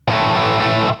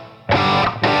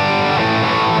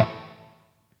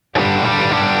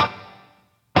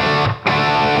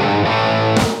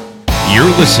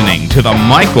listening to the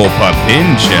Michael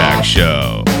Papinchak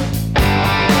Show.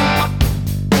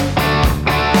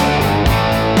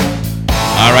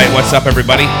 All right, what's up,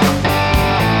 everybody?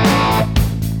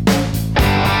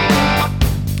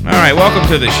 All right, welcome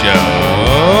to the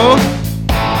show.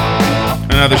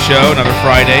 Another show, another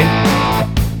Friday.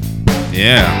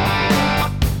 Yeah.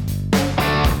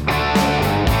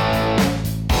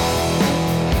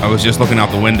 I was just looking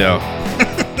out the window.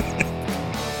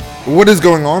 What is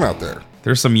going on out there?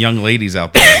 There's some young ladies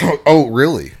out there. Oh,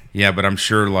 really? Yeah, but I'm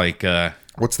sure,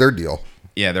 what's their deal?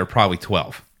 Yeah, they're probably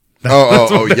 12.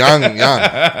 Young.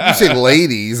 You say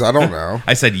ladies, I don't know.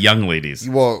 I said young ladies.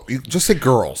 Well, you just say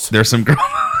girls. There's some girls.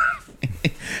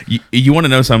 You want to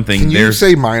know something? Can you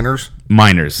say minors?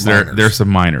 Minors. There's some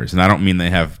minors, and I don't mean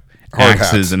they have hard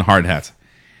axes hats. And hard hats.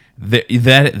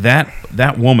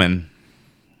 That woman.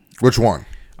 Which one?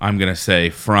 I'm gonna say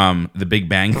from The Big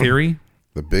Bang Theory.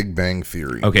 The Big Bang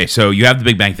Theory. Okay, so you have The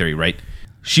Big Bang Theory, right?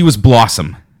 She was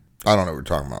Blossom. I don't know what you're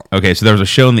talking about. Okay, so there was a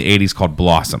show in the 80s called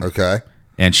Blossom. Okay.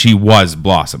 And she was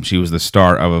Blossom. She was the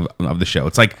star of the show.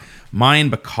 It's like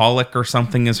Mayan Bacalic or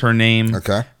something is her name.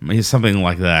 Okay. Something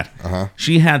like that. Uh-huh.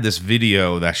 She had this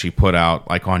video that she put out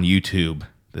like on YouTube,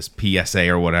 this PSA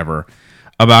or whatever,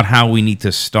 about how we need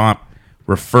to stop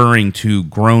referring to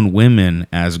grown women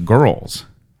as girls.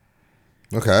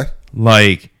 Okay.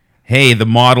 Like, hey, the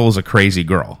model's a crazy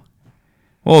girl.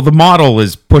 Well, the model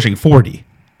is pushing 40.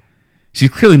 She's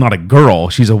clearly not a girl.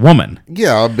 She's a woman.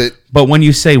 Yeah, But when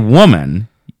you say woman,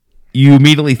 you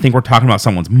immediately think we're talking about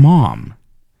someone's mom.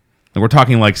 And we're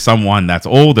talking like someone that's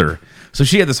older. So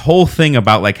she had this whole thing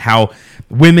about like how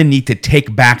women need to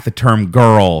take back the term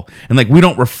girl. And like we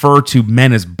don't refer to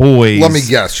men as boys. let me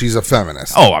guess. She's a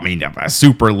feminist. Oh, I mean, a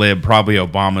super lib, probably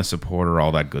Obama supporter,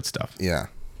 all that good stuff. Yeah.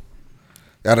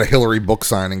 At a Hillary book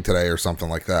signing today or something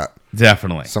like that.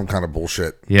 Definitely. Some kind of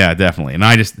bullshit. Yeah, definitely. And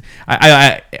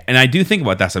I do think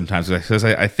about that sometimes because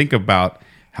I think about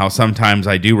how sometimes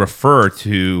I do refer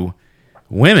to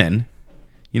women,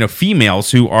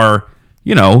 females who are,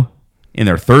 in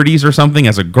their 30s or something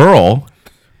as a girl.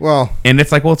 Well, and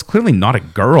it's like, well, it's clearly not a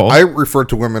girl. I refer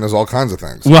to women as all kinds of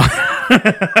things. Well,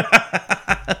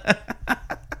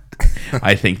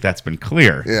 I think that's been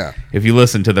clear. Yeah. If you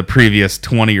listen to the previous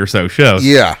 20 or so shows.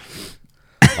 Yeah.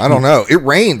 I don't know. It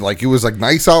rained. Like, it was like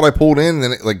nice out. I pulled in and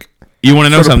then it like... You want to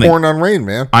know something? Pouring on rain,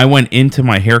 man. I went into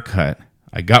my haircut.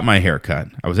 I got my haircut.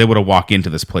 I was able to walk into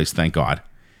this place, thank God.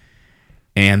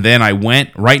 And then I went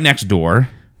right next door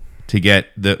to get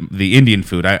the Indian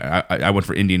food. I went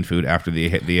for Indian food after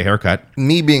the haircut.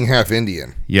 Me being half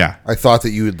Indian. Yeah. I thought that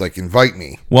you would like invite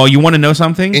me. Well, you want to know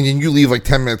something? And then you leave like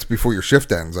 10 minutes before your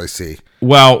shift ends, I see.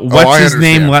 Well, what's his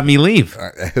name let me leave?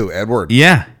 Who, Edward?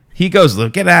 Yeah. He goes,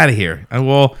 look, get out of here.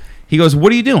 He goes,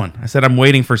 what are you doing? I said, I'm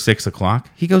waiting for 6 o'clock.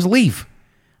 He goes, leave.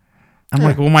 I'm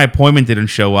like, well, my appointment didn't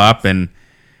show up, and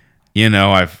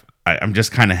I'm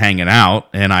just kind of hanging out,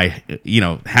 and I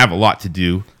have a lot to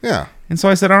do. Yeah. And so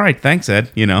I said, all right, thanks,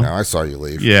 Ed. No, I saw you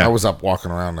leave. Yeah. I was up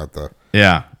walking around at the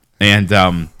and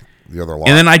the other lot.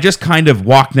 And then I just kind of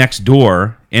walked next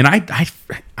door, and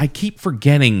I keep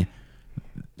forgetting.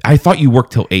 I thought you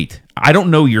worked till 8. I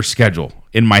don't know your schedule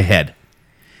in my head.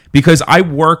 Because I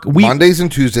work... Mondays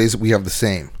and Tuesdays, we have the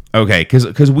same. Okay,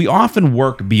 because we often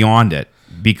work beyond it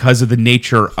because of the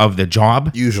nature of the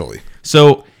job. Usually.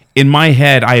 So, in my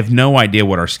head, I have no idea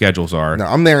what our schedules are. No,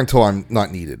 I'm there until I'm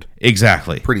not needed.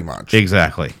 Exactly. Pretty much.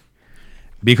 Exactly.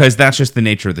 Because that's just the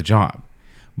nature of the job.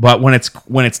 But when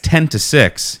it's 10 to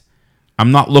 6,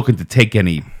 I'm not looking to take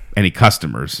any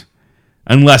customers.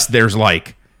 Unless there's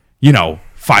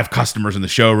 5 customers in the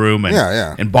showroom, and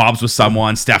and Bob's with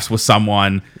someone, Steph's with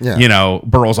someone,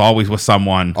 Burl's always with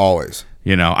someone. Always.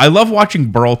 I love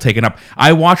watching Burl taken up.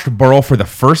 I watched Burl for the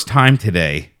first time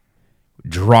today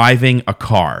driving a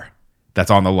car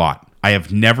that's on the lot. I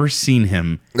have never seen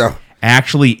him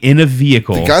actually in a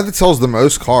vehicle. The guy that sells the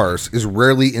most cars is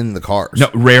rarely in the cars. No,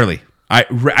 rarely.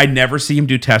 I never see him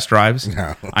do test drives.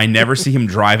 No. I never see him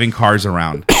driving cars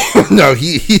around. No,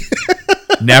 he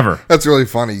Never. That's really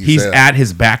funny. He's at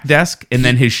his back desk and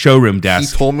then his showroom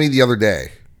desk. He told me the other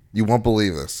day, you won't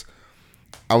believe this.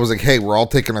 I was like, hey, we're all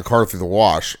taking a car through the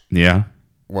wash. Yeah.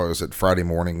 What was it? Friday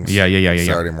mornings? Yeah.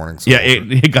 Saturday mornings. Yeah,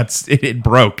 it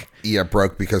broke. Yeah, it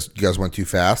broke because you guys went too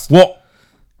fast. Well,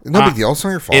 no big deal. It's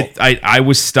not your fault. I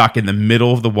was stuck in the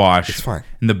middle of the wash. It's fine.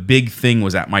 And the big thing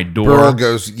was at my door. Burl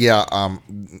goes, yeah,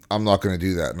 I'm not going to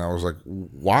do that. And I was like,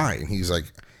 why? And he's like,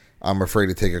 I'm afraid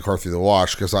to take a car through the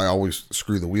wash because I always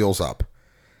screw the wheels up.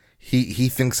 He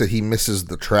thinks that he misses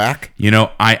the track.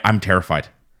 I'm terrified.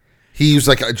 He's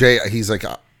like, Jay,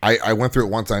 I went through it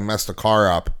once. I messed a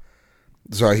car up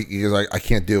So he goes, I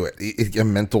can't do it. It's a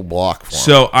mental block for him.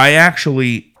 So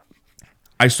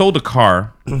I sold a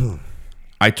car.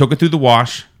 I took it through the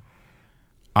wash.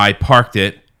 I parked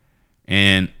it,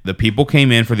 and the people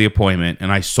came in for the appointment,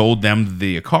 and I sold them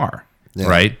the car,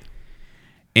 right?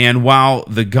 And while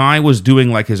the guy was doing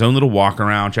like his own little walk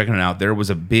around, checking it out, there was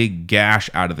a big gash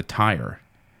out of the tire.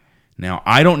 Now,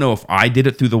 I don't know if I did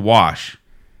it through the wash.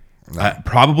 No.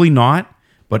 Probably not.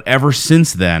 But ever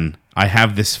since then, I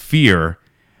have this fear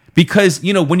because,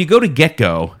 you know, when you go to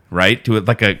GetGo, right, to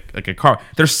like a car,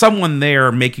 there's someone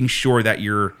there making sure that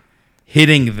you're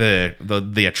hitting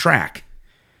the track.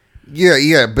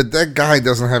 Yeah, but that guy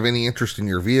doesn't have any interest in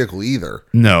your vehicle either.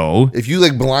 No. If you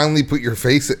like blindly put your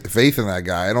faith in that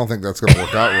guy, I don't think that's going to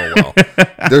work out real well.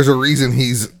 There's a reason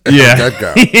he's at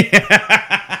GetGo.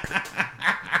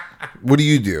 What do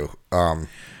you do?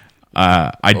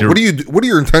 I do. What are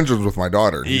your intentions with my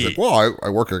daughter? He's like, well, I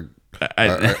work a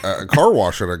car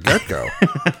wash at a GetGo.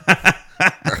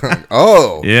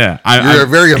 Oh, yeah. You're a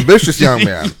very ambitious young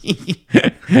man.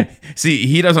 See,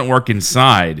 he doesn't work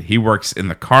inside. He works in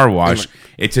the car wash.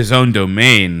 It's his own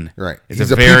domain. Right. He's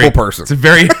a people person. It's a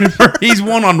very. He's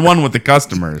one-on-one with the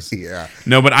customers. Yeah.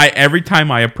 No, but every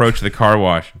time I approach the car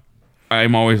wash,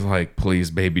 I'm always like, please,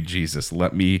 baby Jesus,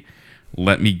 let me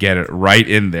get it right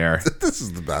in there. This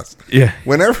is the best. Yeah.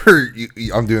 Whenever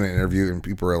I'm doing an interview and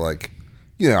people are like,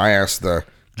 you know, I ask the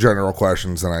general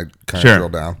questions and I kind of drill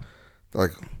down. They're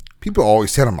like, people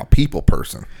always said I'm a people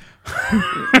person.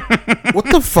 What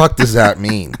the fuck does that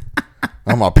mean?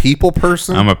 I'm a people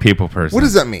person? I'm a people person. What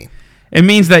does that mean? It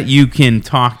means that you can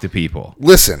talk to people.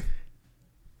 Listen,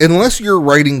 unless you're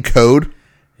writing code.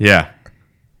 Yeah.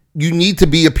 You need to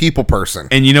be a people person.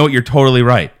 And you know what? You're totally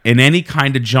right. In any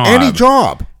kind of job. Any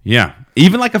job. Yeah.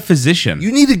 Even like a physician.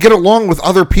 You need to get along with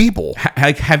other people.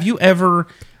 Have you ever...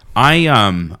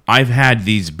 I've had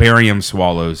these barium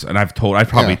swallows, and I've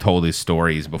probably told these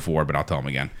stories before, but I'll tell them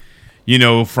again. You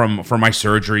know, from my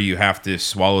surgery, you have to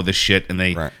swallow the shit, and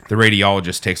the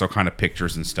radiologist takes all kind of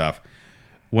pictures and stuff.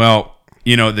 Well,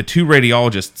 you know, the two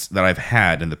radiologists that I've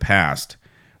had in the past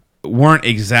weren't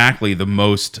exactly the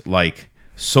most like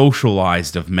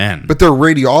socialized of men, but they're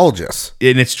radiologists,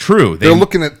 and it's true. They're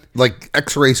looking at like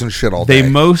X-rays and shit all day. They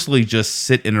mostly just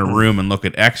sit in a room and look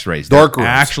at X-rays. Dark rooms,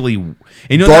 actually,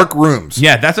 you know, dark rooms.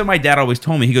 Yeah, that's what my dad always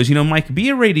told me. He goes, you know, Mike, be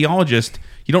a radiologist.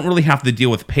 You don't really have to deal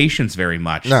with patients very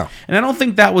much. No, and I don't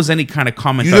think that was any kind of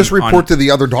comment. You just report to the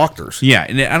other doctors. Yeah,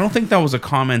 and I don't think that was a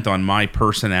comment on my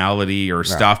personality or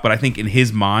stuff. But I think in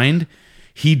his mind,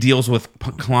 he deals with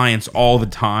clients all the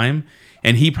time,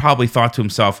 and he probably thought to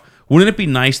himself, wouldn't it be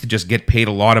nice to just get paid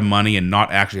a lot of money and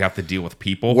not actually have to deal with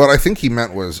people? What I think he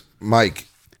meant was, Mike,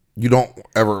 you don't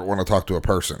ever want to talk to a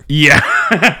person. Yeah.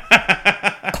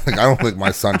 Like, I don't think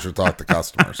my son should talk to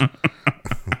customers.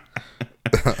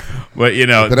 But, you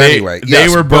know, anyway, they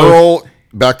were Burl, both...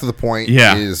 back to the point,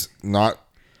 is not...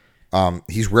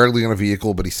 he's rarely in a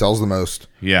vehicle, but he sells the most.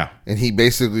 Yeah. And he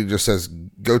basically just says,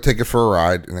 go take it for a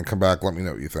ride and then come back, let me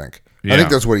know what you think. Yeah. I think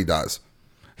that's what he does.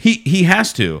 He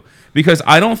has to, because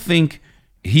I don't think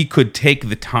he could take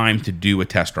the time to do a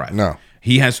test drive. No.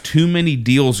 He has too many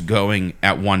deals going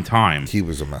at one time. He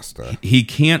was a mess there. He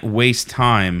can't waste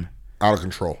time. Out of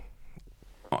control.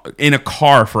 In a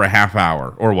car for a half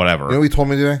hour or whatever. You know what he told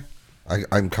me today?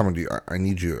 I'm coming to you. I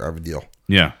need you. I have a deal.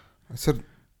 Yeah. I said,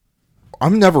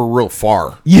 I'm never real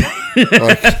far. Yeah.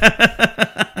 Like,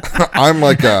 I'm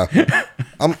like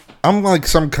I'm like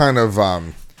some kind of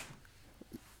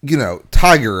you know,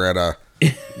 tiger at a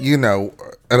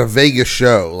Vegas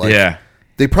show. Like, yeah.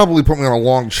 They probably put me on a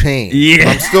long chain. Yeah.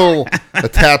 I'm still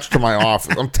attached to my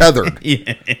office. I'm tethered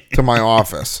to my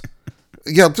office.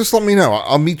 Yeah, just let me know.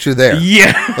 I'll meet you there.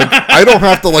 Yeah. Like, I don't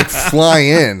have to like fly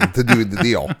in to do the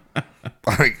deal.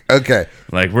 Like, okay.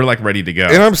 Like, we're like ready to go.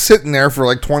 And I'm sitting there for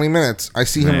like 20 minutes. I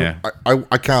see him. Yeah.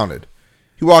 I counted.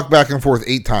 He walked back and forth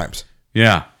 8 times.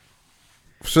 Yeah.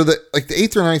 So that like the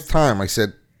 8th or 9th time, I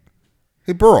said,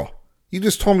 hey, Burl, you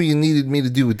just told me you needed me to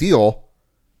do a deal.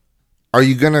 Are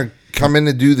you going to come in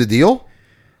to do the deal?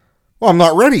 Well, I'm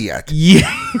not ready yet. Yeah.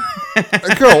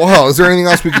 I go, well, is there anything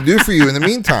else we can do for you in the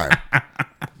meantime?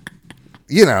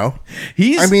 You know.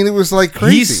 It was like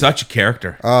crazy. He's such a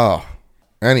character. Oh.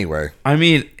 Anyway. I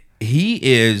mean, he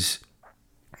is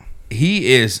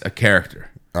a character.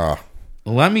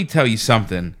 Let me tell you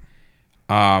something.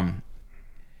 And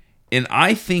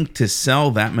I think to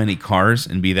sell that many cars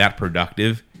and be that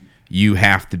productive, you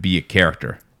have to be a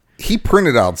character. He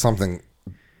printed out something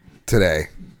today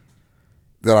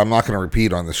that I'm not going to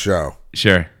repeat on the show.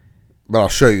 Sure. But I'll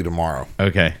show you tomorrow.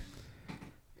 Okay.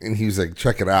 And he was like,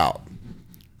 check it out.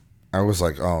 I was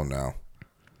like, oh, no.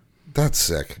 That's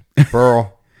sick.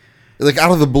 Burl. Like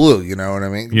out of the blue, you know what I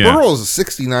mean? Yeah. Burl is a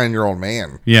 69-year-old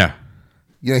man. Yeah.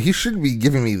 You know, he shouldn't be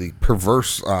giving me the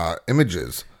perverse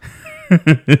images.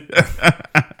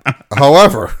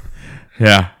 However,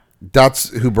 Yeah. that's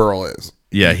who Burl is.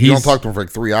 Yeah, You don't talk to him for like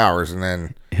 3 hours, and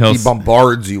then he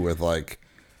bombards you with like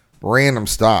random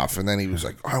stuff. And then he was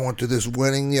like, I went to this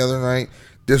wedding the other night.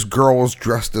 This girl was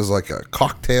dressed as like a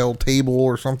cocktail table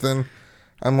or something.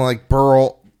 I'm like,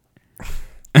 Burl,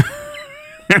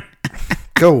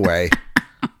 go away.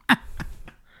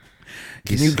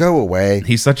 Can you go away?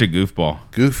 He's such a goofball.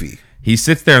 Goofy. He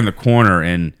sits there in the corner,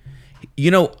 and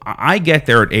you know, I get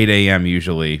there at 8 a.m.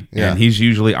 usually, Yeah. and he's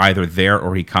usually either there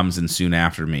or he comes in soon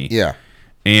after me. Yeah.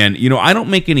 And you know, I don't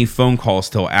make any phone calls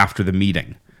till after the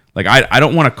meeting. Like I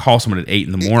don't want to call someone at 8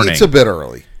 in the morning. It's a bit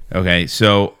early. Okay,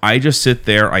 so I just sit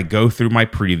there. I go through my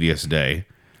previous day.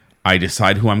 I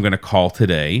decide who I'm going to call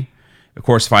today. Of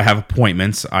course, if I have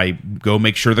appointments, I go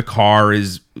make sure the car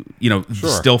is, you know,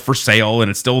 still for sale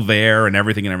and it's still there and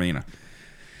everything. You know.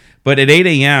 But at 8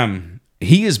 a.m.,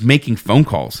 he is making phone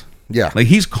calls. Yeah. Like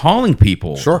he's calling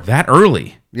people that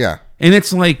early. Yeah. And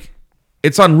it's like,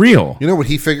 it's unreal. You know what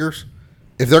he figures?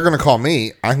 If they're going to call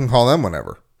me, I can call them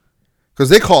whenever. Because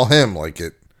they call him like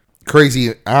at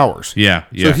crazy hours. Yeah.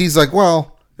 So he's like,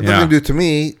 well, if they're going to do it to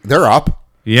me, they're up.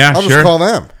 Yeah, I'll just call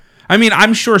them. I mean,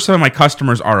 I'm sure some of my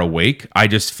customers are awake. I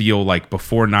just feel like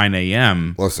before 9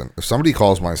 a.m. Listen, if somebody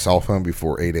calls my cell phone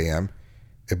before 8 a.m.,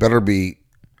 it better be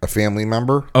a family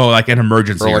member. Oh, like an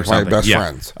emergency or or like something. my best yeah.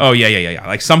 friends. Oh, yeah.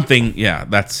 Like something,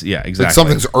 that's, exactly. Like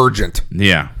something's urgent.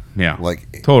 Yeah.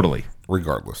 Like, totally.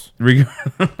 Regardless.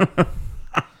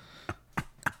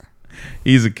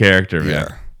 He's a character, man.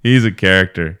 Yeah. He's a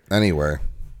character. Anyway.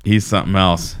 He's something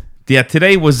else. Yeah,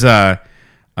 today was, I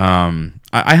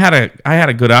had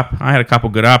a good up. I had a couple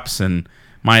good ups, and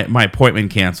my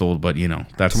appointment canceled, but you know,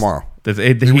 that's tomorrow. He's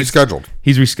rescheduled.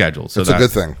 He's rescheduled. So that's a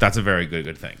good thing. That's a very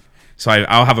good thing. So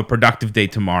I'll have a productive day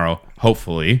tomorrow,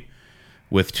 hopefully,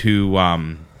 with two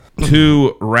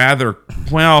rather,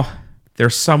 well, they're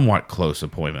somewhat close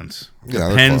appointments. Yeah,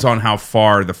 Depends on how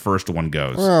far the first one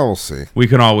goes. Well, we'll see. We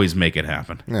can always make it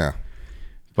happen. Yeah.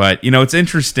 But you know, it's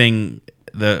interesting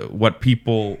what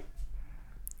people.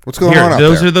 What's going on out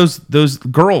those there? are those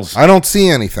girls. I don't see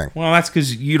anything. Well, that's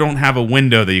because you don't have a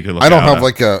window that you could look. I don't out have of.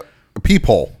 like a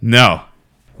peephole. No,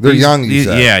 they're young. You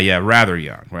said. Yeah, rather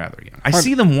young. I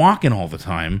see them walking all the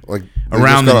time, like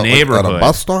around the neighborhood. Like at a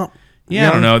bus stop. Yeah,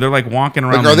 I don't know. They're like walking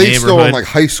around. Like, are the they neighborhood. still in like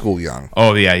high school young?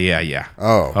 Oh yeah.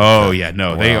 Oh yeah.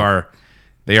 No, Wow.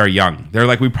 they are young. They're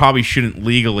like, we probably shouldn't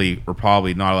legally, or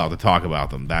probably not allowed to talk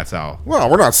about them. That's how. Well,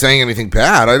 we're not saying anything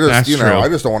bad. I just That's true. I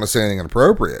just don't want to say anything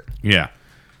inappropriate. Yeah.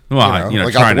 Well,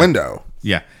 like out the window.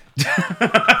 Yeah.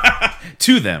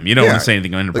 To them. You don't want to say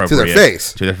anything inappropriate. Like to their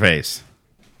face. To their face.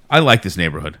 I like this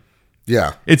neighborhood.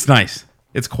 Yeah. It's nice.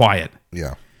 It's quiet.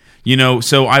 Yeah. You know,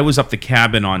 so I was up the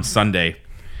cabin on Sunday,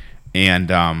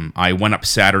 and I went up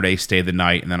Saturday, stayed the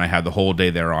night, and then I had the whole day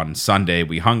there on Sunday.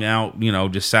 We hung out, you know,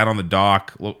 just sat on the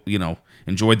dock, you know,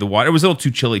 enjoyed the water. It was a little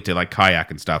too chilly to like kayak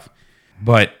and stuff,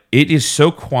 but it is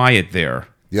so quiet there.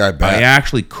 Yeah, I bet. I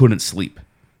actually couldn't sleep.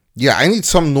 Yeah, I need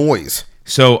some noise.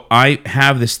 So I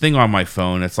have this thing on my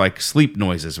phone. It's like sleep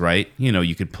noises, right? You know,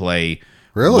 you could play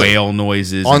whale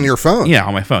noises on your phone. Yeah,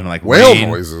 on my phone, like whale rain.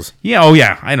 noises. Yeah, oh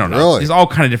yeah, I don't know. Really? There's all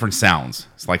kind of different sounds.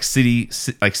 It's like city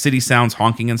sounds,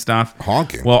 honking and stuff.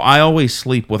 Honking. Well, I always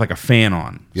sleep with like a fan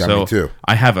on. Yeah, so me too.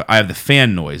 I have the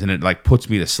fan noise, and it like puts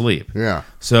me to sleep. Yeah.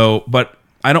 So, but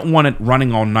I don't want it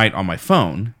running all night on my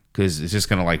phone because it's just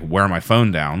gonna like wear my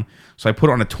phone down. So I put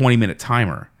it on a 20-minute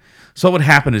timer. So what would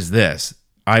happen is this: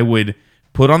 I would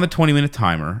put on the 20-minute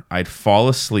timer. I'd fall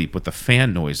asleep with the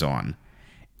fan noise on,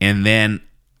 and then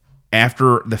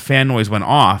after the fan noise went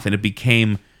off and it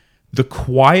became the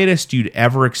quietest you'd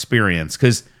ever experience,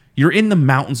 because you're in the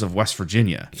mountains of West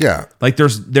Virginia. Yeah. Like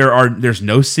there's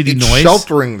no city It's noise.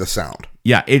 sheltering the sound.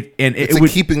 Yeah, it It's like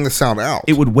would keeping the sound out.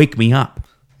 it would wake me up.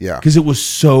 Yeah. Because it was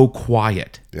so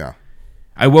quiet. Yeah.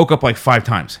 I woke up like 5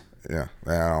 times. Yeah.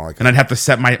 I don't like And I'd have to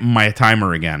set my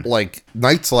timer again. like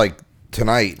nights like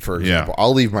tonight, for example,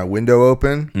 I'll leave my window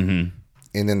open,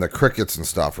 and then the crickets and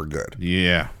stuff are good.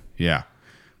 Yeah.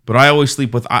 But I always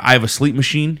sleep with. I have a sleep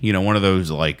machine. You know, one of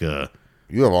those like You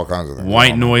have all kinds of things.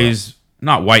 white noise,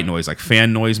 not white noise, like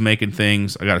fan noise making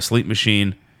things. I got a sleep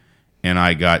machine, and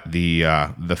I got the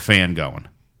fan going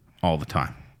all the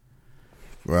time.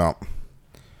 Well,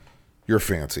 you're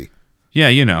fancy. Yeah,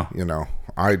 you know. You know,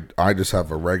 I just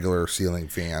have a regular ceiling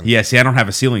fan. Yeah, see, I don't have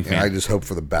a ceiling fan. And I just hope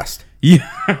for the best. Yeah.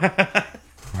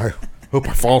 I hope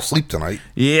I fall asleep tonight.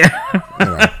 Yeah. You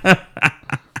know.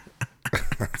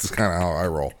 That's kind of how I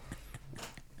roll.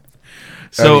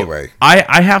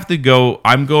 I have to go.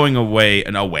 I'm going away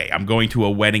and away. I'm going to a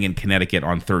wedding in Connecticut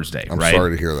on Thursday. I'm right?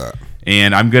 sorry to hear that.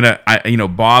 And I'm gonna.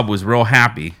 Bob was real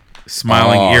happy,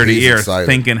 smiling ear to ear, excited.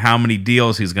 thinking how many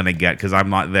deals he's gonna get because I'm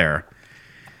not there.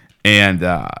 And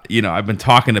I've been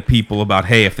talking to people about,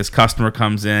 hey, if this customer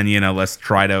comes in, let's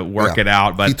try to work it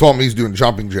out. But he told me he's doing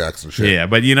jumping jacks and shit. yeah,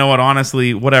 but you know what?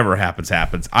 Honestly, whatever happens,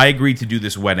 happens. I agreed to do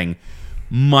this wedding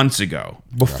months ago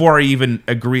before I even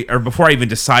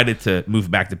decided to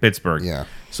move back to Pittsburgh. Yeah.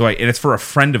 So and it's for a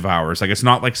friend of ours. Like, it's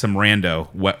not like some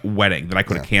rando wedding that I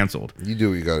could have canceled. You do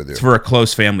what you got to do. It's for a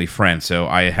close family friend, so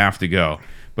I have to go.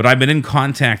 But I've been in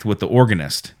contact with the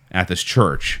organist at this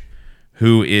church,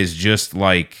 who is just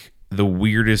like the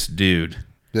weirdest dude.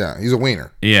 Yeah, he's a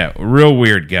wiener. Yeah, real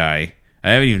weird guy.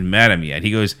 I haven't even met him yet.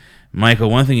 He goes, Michael,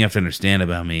 one thing you have to understand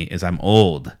about me is I'm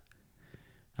old.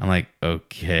 I'm like,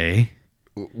 okay.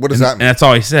 What does that mean? And that's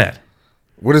all he said.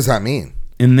 What does that mean?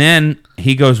 And then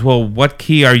he goes, well, what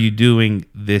key are you doing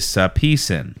this piece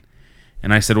in?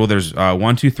 And I said, well, there's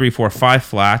 1, 2, 3, 4, 5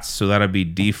 flats, so that'll be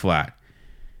D flat.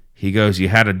 He goes, you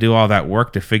had to do all that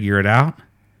work to figure it out?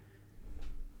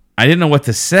 I didn't know what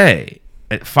to say.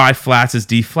 5 flats is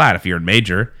D flat if you're in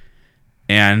major.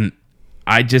 And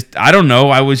I don't know.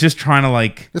 I was just trying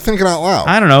to You're thinking out loud.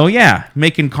 I don't know. Yeah.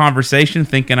 Making conversation,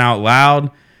 thinking out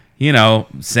loud,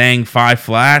 saying 5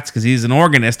 flats because he's an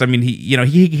organist. I mean,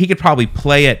 he could probably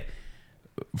play it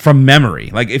from memory.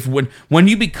 Like when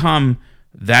you become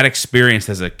that experienced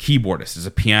as a keyboardist, as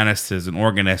a pianist, as an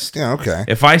organist. Yeah. Okay.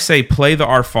 If I say play the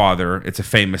Our Father, it's a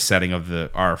famous setting of the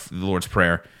Lord's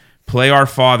Prayer. Play Our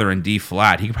Father in D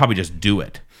flat. He could probably just do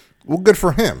it. Well, good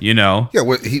for him. Yeah.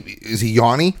 Is he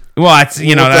Yanni? Well, that's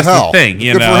that's the thing.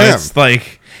 Good for him. It's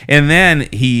like, and then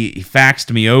he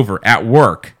faxed me over at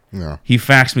work. Yeah. He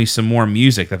faxed me some more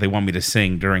music that they want me to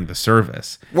sing during the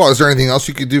service. Well, is there anything else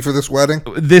you could do for this wedding?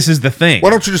 This is the thing. Why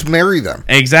don't you just marry them?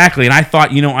 Exactly. And I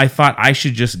thought I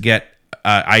should just get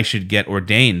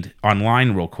ordained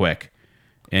online real quick,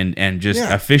 and just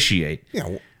officiate.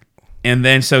 Yeah. And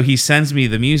then so he sends me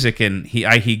the music, and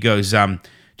he goes, do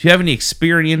you have any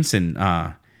experience in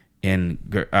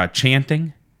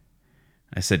chanting?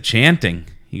 I said, chanting?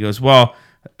 He goes, well,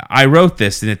 I wrote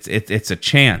this, and it's a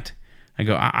chant. I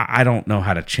go, I don't know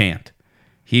how to chant.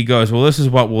 He goes, well, this is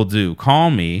what we'll do. Call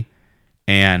me,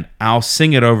 and I'll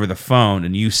sing it over the phone,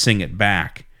 and you sing it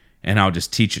back, and I'll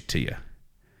just teach it to you.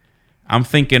 I'm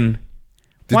thinking,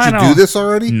 did you do this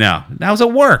already? No, that was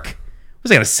at work.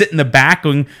 Was I gonna sit in the back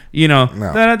going, No.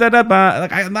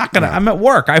 like I'm not gonna. No. I'm at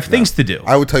work. I have things to do.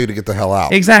 I would tell you to get the hell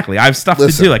out. Exactly. I have stuff to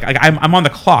do. Like I'm on the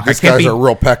clock. This guy's a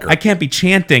real pecker. I can't be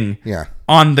chanting. Yeah.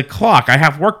 On the clock. I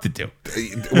have work to do.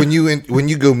 When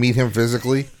you go meet him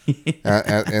physically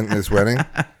in this wedding,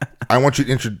 I want you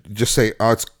to just say,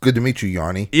 "Oh, it's good to meet you,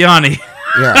 Yanni." Yanni.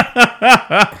 Yeah.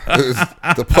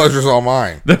 The pleasure's all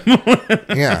mine.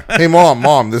 Yeah. Hey,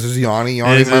 mom, this is Yanni.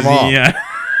 Yanni's my mom. Yeah.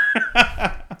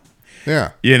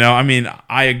 Yeah. I mean,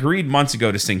 I agreed months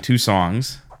ago to sing 2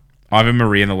 songs, Ave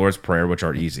Maria and the Lord's Prayer, which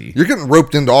are easy. You're getting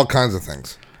roped into all kinds of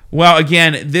things. Well,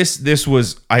 again, this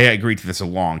was, I agreed to this a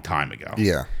long time ago.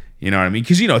 Yeah. You know what I mean?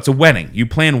 Because, it's a wedding. You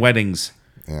plan weddings.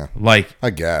 Yeah. Like, I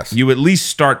guess. You at least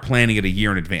start planning it a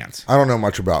year in advance. I don't know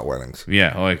much about weddings.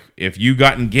 Yeah. Like, if you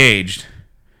got engaged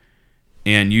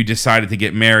and you decided to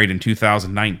get married in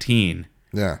 2019,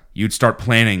 yeah, you'd start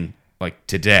planning, like,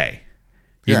 today.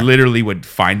 You literally would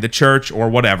find the church or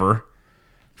whatever,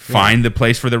 find the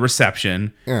place for the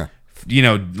reception. Yeah.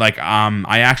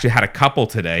 I actually had a couple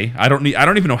today. I don't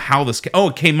even know how this.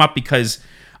 It came up because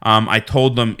I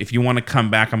told them, if you want to come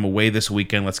back, I'm away this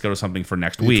weekend. Let's go to something for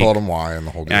next week. You told him why and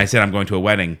the whole deal. And I said I'm going to a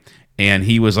wedding, and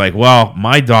he was like, "Well,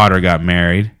 my daughter got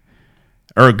married,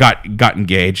 or got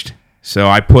engaged, so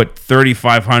I put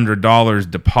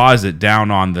 $3,500 deposit down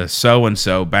on the so and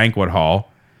so banquet hall."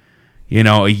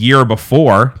 A year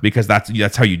before, because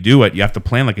that's how you do it. You have to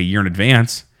plan like a year in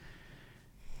advance.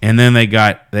 And then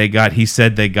he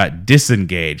said they got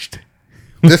disengaged.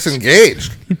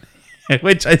 Disengaged?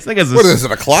 Which I think is... What is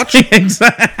it, a clutch?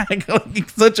 Exactly.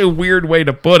 Such a weird way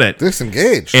to put it.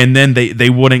 Disengaged. And then they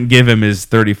wouldn't give him his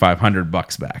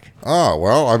 $3,500 back. Oh,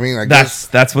 well, I mean, I guess...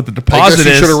 That's what the deposit is. I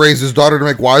guess he should have raised his daughter to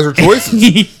make wiser choices.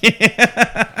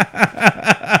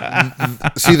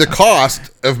 See, the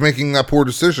cost of making that poor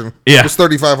decision was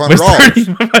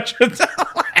 $3,500.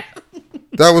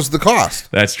 That was the cost.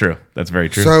 That's true. That's very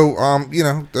true. So,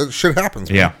 that shit happens.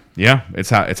 Man. Yeah. It's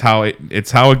how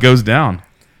it goes down.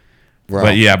 Well,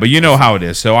 but you know how it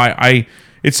is. So I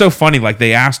it's so funny. Like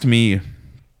he asked me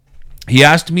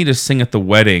to sing at the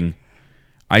wedding.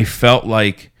 I felt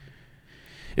like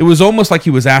it was almost like he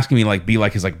was asking me like be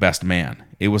like his like best man.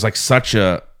 It was like such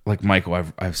a like, Michael, I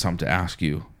have something to ask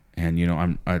you,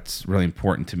 and it's really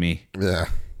important to me. Yeah.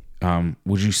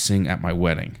 Would you sing at my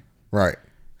wedding? Right.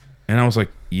 And I was like,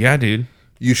 yeah, dude.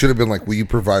 You should have been like, will you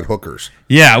provide hookers?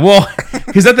 Yeah, well,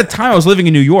 because at the time I was living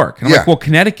in New York. And I'm like, well,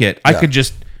 Connecticut, I could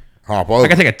just hop over. I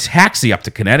could take a taxi up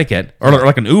to Connecticut or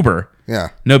like an Uber. Yeah.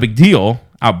 No big deal.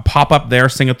 I'll pop up there,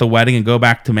 sing at the wedding, and go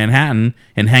back to Manhattan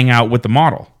and hang out with the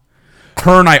model.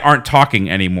 Her and I aren't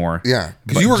talking anymore. Yeah.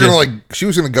 Because you were going to she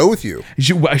was going to go with you.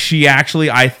 She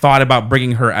actually, I thought about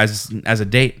bringing her as a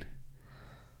date.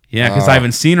 Yeah, because I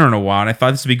haven't seen her in a while, and I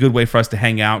thought this would be a good way for us to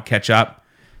hang out, catch up.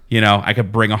 I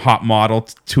could bring a hot model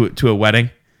to a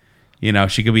wedding.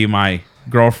 She could be my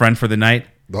girlfriend for the night.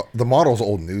 The model's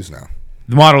old news now.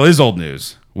 The model is old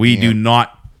news. We do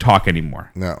not talk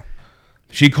anymore. No.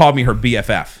 She called me her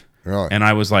BFF. Really? And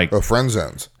I was like... Oh, friend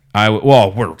zones.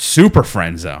 Well, we're super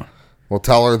friend zone. Well,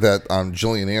 tell her that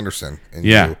Jillian Anderson and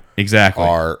you exactly.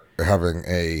 are having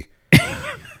a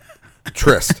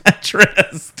tryst.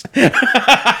 Tryst.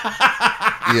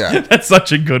 Yeah. That's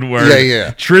such a good word.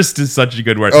 Yeah. Tryst is such a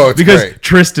good word. Oh, it's because great.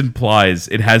 Tryst implies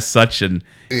it has such an...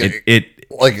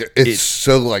 It's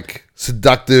so like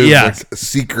seductive, like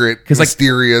secret,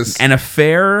 mysterious. Like, an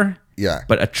affair... Yeah.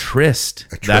 But a tryst.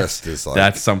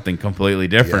 That's something completely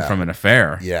different from an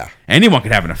affair. Yeah. Anyone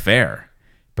could have an affair.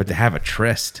 But to have a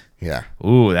tryst. Yeah.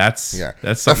 Ooh, that's something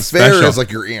affair special. Affair is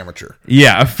like your amateur.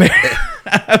 Yeah, affair.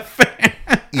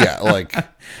 Yeah, like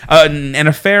an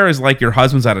affair is like your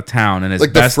husband's out of town and his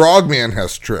like best... the Frogman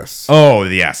has trysts. Oh,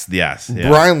 yes. Yeah.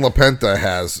 Brian LaPenta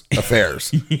has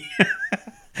affairs.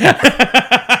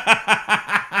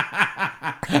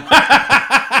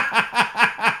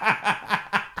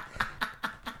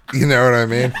 You know what I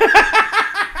mean?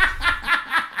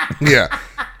 Yeah.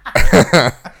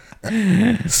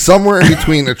 Somewhere in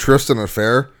between a tryst and an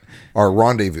affair are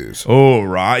rendezvous. Oh,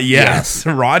 yes.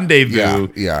 Rendezvous.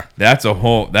 Yeah. That's a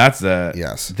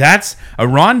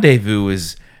rendezvous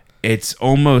it's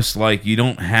almost like you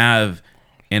don't have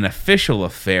an official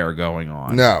affair going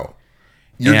on. No.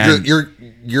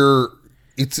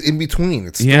 It's in between.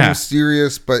 It's still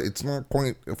mysterious, but it's not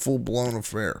quite a full-blown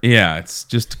affair. Yeah, it's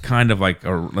just kind of like,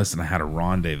 listen, I had a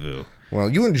rendezvous. Well,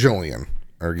 you and Jillian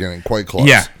are getting quite close.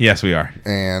 Yeah, yes, we are.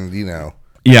 And,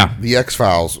 yeah, The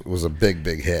X-Files was a big,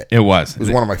 big hit. It was. It was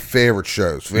one of my favorite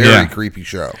shows. Very creepy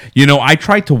show. I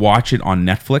tried to watch it on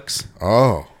Netflix.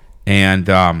 Oh. And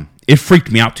it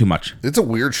freaked me out too much. It's a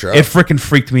weird show. It freaking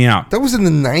freaked me out. That was in the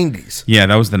 90s. Yeah,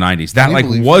 that was the 90s. That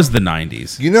was the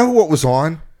 90s. You know what was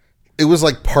on? It was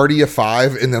like Party of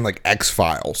Five and then like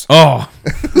X-Files. Oh.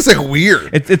 It was like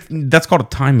weird. That's called a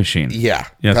time machine. Yeah.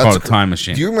 Yeah, it's called a time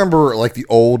machine. Do you remember like the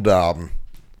old the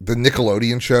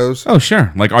Nickelodeon shows? Oh,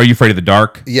 sure. Like Are You Afraid of the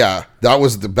Dark? Yeah, that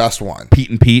was the best one.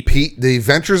 Pete and Pete. The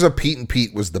Adventures of Pete and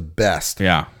Pete was the best.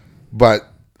 Yeah. But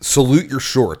Salute Your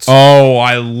Shorts. Oh,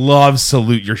 I love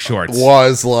Salute Your Shorts.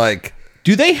 Was like...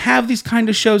 Do they have these kind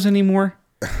of shows anymore?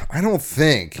 I don't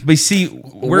think. But see...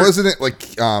 Wasn't it like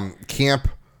Camp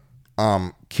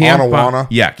Onawana?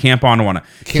 Yeah, Camp Onawana.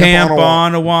 Camp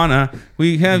Onawana.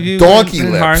 We have you... Donkey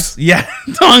Lips. Hearts. Yeah,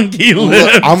 Donkey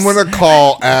Lips. I'm going to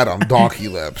call Adam Donkey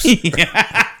Lips.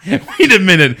 Yeah. Wait a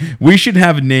minute. We should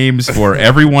have names for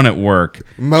everyone at work.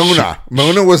 Mona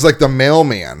was like the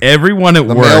mailman. Everyone at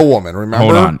work. The mailwoman, remember?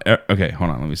 Hold on. Okay,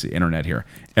 hold on. Let me see. Internet here.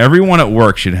 Everyone at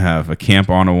work should have a Camp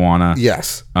Onawana.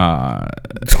 Yes.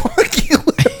 Donkey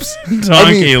Lips.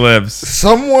 Donkey Lips.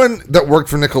 Someone that worked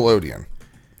for Nickelodeon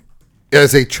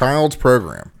as a child's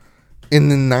program in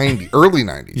the early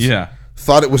 90s. Yeah.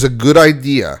 Thought it was a good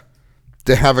idea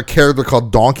to have a character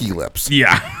called Donkey Lips.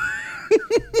 Yeah.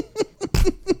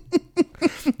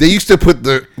 They used to put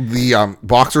the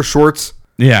boxer shorts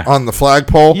on the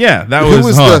flagpole. Yeah, that Who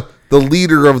was the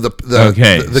leader of the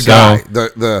guy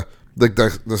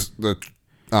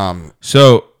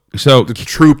the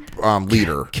troop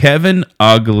leader. Kevin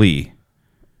Ugly.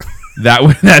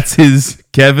 That's his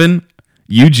Kevin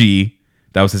UG.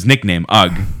 That was his nickname,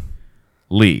 Ugg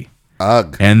Lee.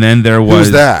 Ugg. And then there was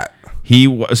Who's that? He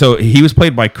was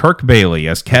played by Kirk Bailey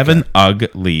as Kevin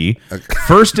Ugg Lee,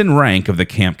 first in rank of the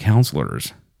camp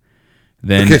counselors.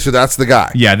 Then so that's the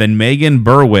guy. Yeah, then Megan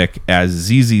Berwick as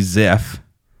ZZ Ziff.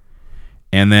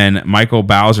 And then Michael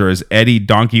Bowser as Eddie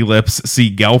Donkey Lips C.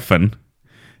 Gelfin.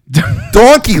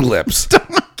 Donkey Lips.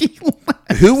 Donkey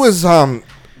Lips. Who was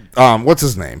what's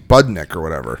his name? Budnick or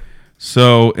whatever.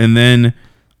 So, and then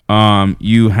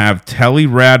you have Telly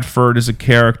Radford as a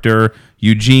character,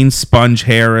 Eugene Sponge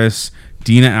Harris,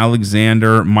 Dina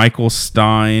Alexander, Michael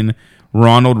Stein,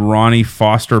 Ronald Ronnie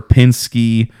Foster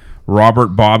Pinsky, Robert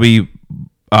Bobby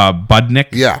Budnick.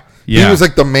 Yeah. He was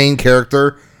like the main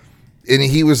character, and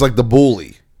he was like the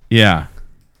bully. Yeah.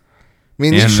 I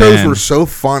mean, these shows were so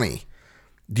funny.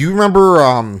 Do you remember?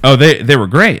 Oh, they were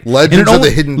great. Legends of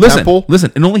the Hidden Temple.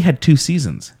 Listen, it only had 2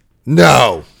 seasons.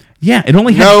 No. Yeah, it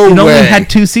only had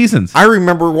 2 seasons. I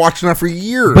remember watching that for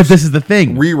years. But this is the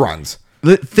thing. Reruns.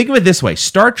 Think of it this way.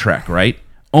 Star Trek, right,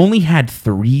 only had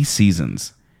 3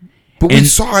 seasons. But we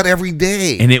saw it every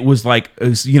day. And it was like,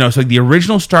 so the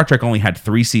original Star Trek only had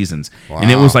 3 seasons. Wow. And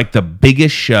it was like the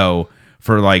biggest show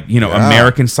for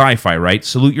American sci-fi, right?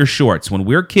 Salute Your Shorts. When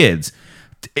we were kids,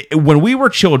 when we were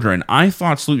children, I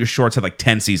thought Salute Your Shorts had like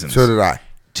 10 seasons. So did I.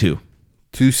 2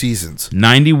 seasons.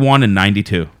 91 and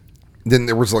 92. Then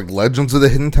there was like Legends of the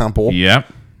Hidden Temple.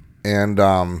 Yep. And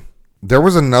there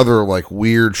was another like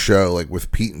weird show like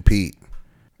with Pete and Pete.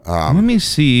 Let me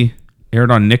see. Aired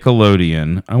on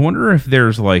Nickelodeon. I wonder if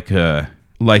there's like a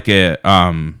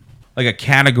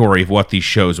category of what these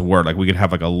shows were. Like we could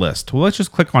have like a list. Well, let's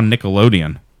just click on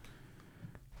Nickelodeon.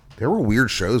 There were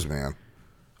weird shows, man.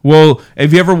 Well,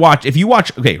 if you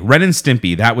watch, okay, Ren and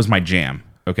Stimpy, that was my jam.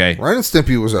 Okay, Ren and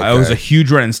Stimpy was okay. I was a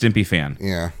huge Ren and Stimpy fan.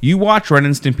 Yeah. You watch Ren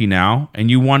and Stimpy now,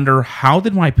 and you wonder, how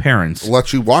did my parents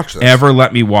let you watch this? Ever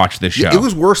let me watch this show? It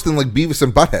was worse than like Beavis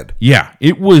and Butthead. Yeah,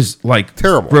 it was like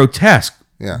terrible, grotesque.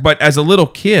 Yeah. But as a little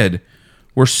kid,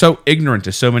 we're so ignorant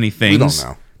to so many things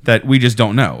that we just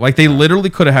don't know. Like they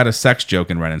literally could have had a sex joke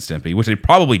in Ren and Stimpy, which they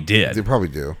probably did. They probably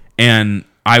do. And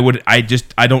I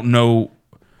don't know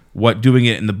what doing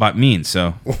it in the butt means.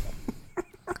 So,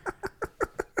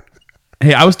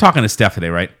 hey, I was talking to Steph today,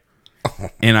 right?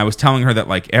 And I was telling her that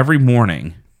like every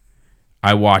morning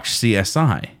I watch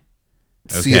CSI.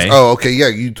 Okay? Okay, yeah,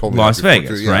 you told me Las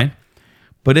Vegas, right?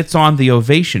 But it's on the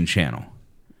Ovation channel,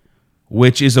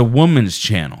 which is a woman's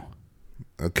channel.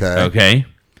 Okay.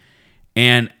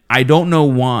 And I don't know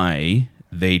why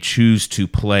they choose to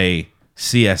play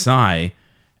CSI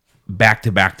back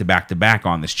to back to back to back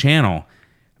on this channel,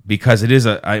 because it is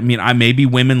maybe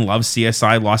women love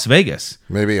CSI Las Vegas.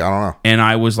 Maybe, I don't know. And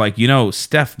I was like,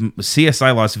 Steph,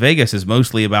 CSI Las Vegas is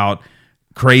mostly about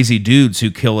crazy dudes who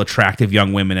kill attractive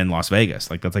young women in Las Vegas.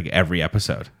 Like that's like every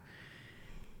episode.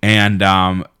 And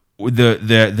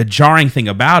the jarring thing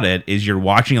about it is you're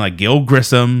watching like Gil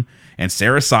Grissom and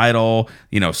Sarah Seidel,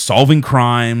 solving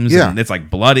crimes. Yeah. And it's like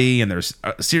bloody, and there's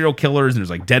serial killers, and there's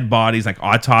like dead bodies, like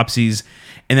autopsies.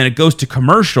 And then it goes to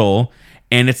commercial,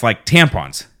 and it's like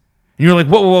tampons. And you're like,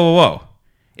 whoa.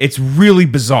 It's really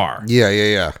bizarre.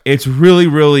 Yeah. It's really,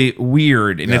 really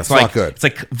weird. And it's like, not good. It's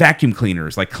like vacuum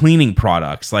cleaners, like cleaning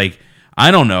products, like,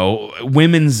 I don't know,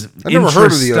 women's I never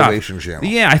heard of the Ovation channel.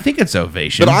 Yeah, I think it's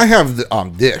Ovation. But I have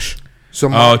the Dish. So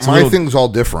my thing's all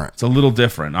different. It's a little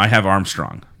different. I have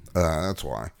Armstrong. That's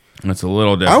why. It's a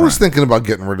little different. I was thinking about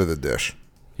getting rid of the Dish.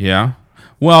 Yeah?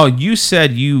 Well, you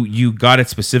said you got it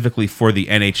specifically for the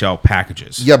NHL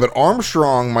packages. Yeah, but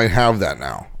Armstrong might have that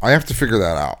now. I have to figure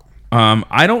that out.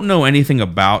 I don't know anything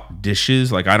about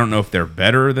dishes. Like, I don't know if they're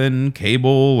better than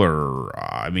cable or...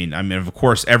 I mean, of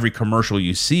course, every commercial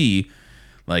you see...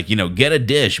 Like, get a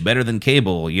dish better than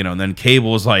cable, and then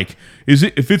cable is like,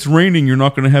 if it's raining, you're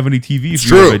not going to have any TV if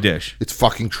you have a dish. It's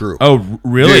fucking true. Oh,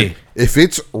 really? Dude, if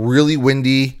it's really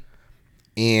windy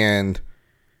and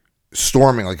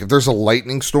storming, like if there's a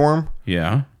lightning storm,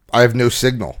 yeah, I have no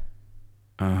signal.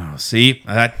 Oh, see,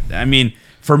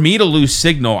 for me to lose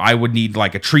signal, I would need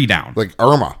like a tree down. Like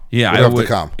Irma. Yeah, would have to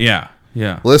come.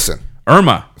 Yeah. Listen.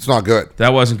 Irma. It's not good.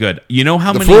 That wasn't good. You know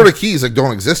how the many... Florida Keys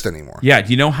don't exist anymore. Yeah.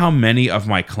 Do you know how many of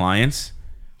my clients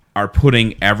are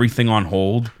putting everything on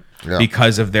hold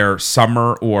because of their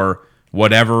summer or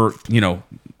whatever,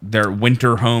 their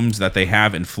winter homes that they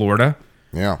have in Florida?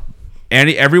 Yeah.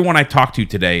 And everyone I talked to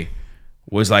today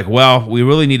was like, well, we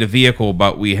really need a vehicle,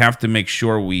 but we have to make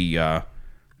sure we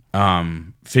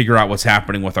figure out what's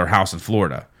happening with our house in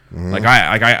Florida. Mm-hmm.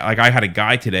 I had a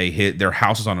guy today, their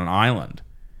house is on an island.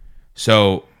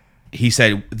 So he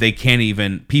said they can't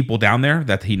even, people down there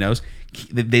that he knows,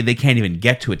 they can't even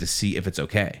get to it to see if it's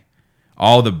okay.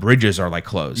 All the bridges are like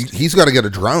closed. He's got to get a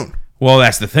drone. Well,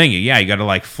 that's the thing. Yeah, you got to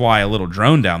like fly a little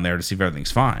drone down there to see if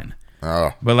everything's fine.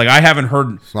 Oh. But like I haven't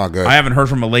heard, it's not good. I haven't heard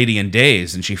from a lady in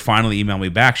days, and she finally emailed me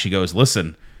back. She goes,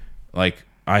 listen, like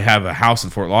I have a house in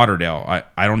Fort Lauderdale.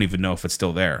 I don't even know if it's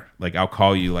still there. Like I'll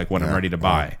call you like when I'm ready to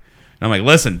buy. And I'm like,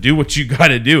 listen, do what you got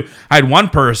to do. I had one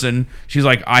person, she's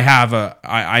like,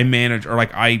 I manage, or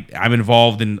like I'm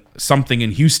involved in something in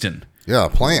Houston. Yeah,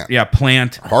 plant. Yeah,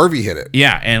 plant. Harvey hit it.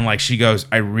 Yeah, and like she goes,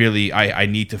 I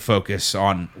need to focus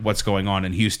on what's going on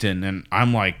in Houston. And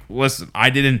I'm like, listen,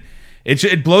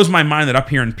 it blows my mind that up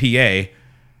here in PA,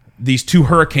 these 2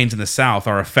 hurricanes in the south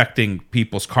are affecting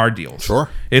people's car deals. Sure.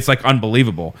 It's like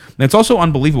unbelievable. And it's also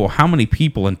unbelievable how many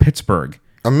people in Pittsburgh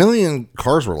 1 million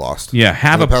cars were lost. Yeah,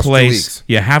 have in a the past 2 place. weeks.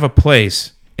 Yeah, have a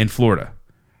place in Florida.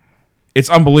 It's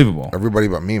unbelievable. Everybody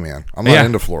but me, man. I'm not Yeah.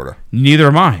 into Florida. Neither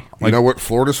am I. You know what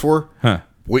Florida's for? Huh?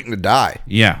 Waiting to die.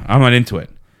 Yeah, I'm not into it.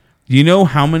 Do you know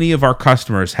how many of our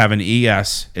customers have an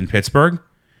ES in Pittsburgh,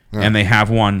 and they have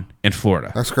one in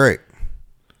Florida? That's great.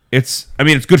 It's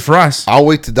good for us. I'll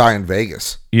wait to die in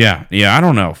Vegas. Yeah. I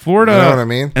don't know. Florida. You know what I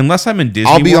mean? Unless I'm in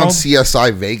Disney I'll be World, on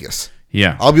CSI Vegas.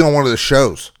 Yeah. I'll be on one of the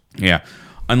shows. Yeah.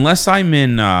 Unless I'm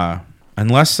in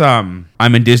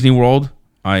Disney World,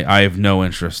 I have no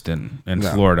interest in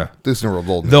Florida. Disney World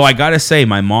old news. Though I gotta say,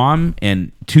 my mom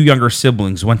and 2 younger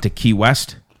siblings went to Key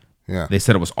West. Yeah. They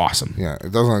said it was awesome. Yeah,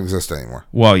 it doesn't exist anymore.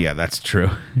 Well, yeah, that's true.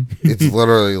 It's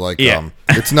literally like Yeah.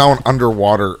 it's now an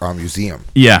underwater museum.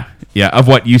 yeah, of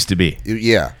what used to be.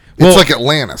 Yeah. It's Well, like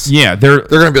Atlantis. Yeah, They're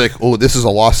going to be like, "Oh, this is a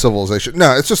lost civilization."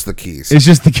 No, it's just the Keys. it's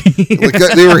just the key. Like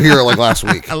they were here like last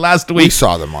week. Last We week,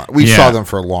 saw them. We Yeah. saw them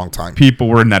for a long time. people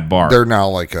were in that bar. They're now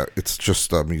like it's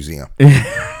just a museum.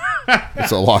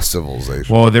 It's a lost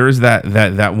civilization. Well, there is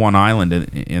that one island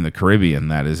in the Caribbean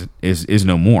that is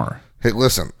no more. Hey,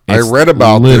 listen, It's I read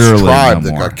about this literally tribe no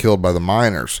that more. got killed by the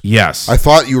miners. Yes. I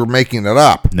thought you were making it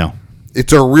up. No,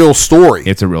 It's a real story.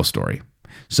 it's a real story.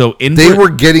 So They were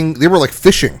like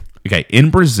fishing. okay, in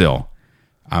Brazil,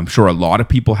 I'm sure a lot of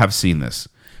people have seen this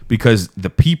because the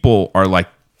people are like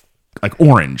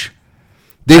orange.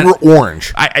 They were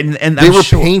orange. And They I'm were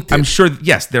sure, painted. I'm sure,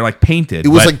 yes, they're like painted. It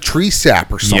was but- like tree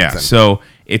sap or something. yeah. So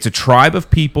it's a tribe of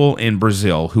people in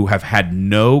Brazil who have had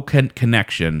no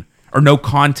connection or no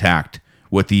contact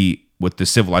with the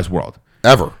civilized world.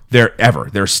 Ever.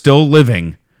 They're still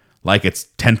living like it's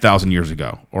 10,000 years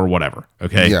ago or whatever.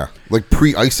 Okay. Yeah. Like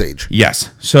pre-Ice Age. Yes.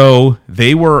 So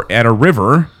they were at a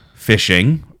river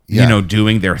fishing, Yeah.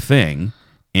 doing their thing,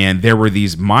 and there were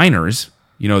these miners,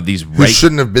 these Who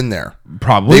shouldn't have been there.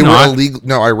 probably They not. were illegal.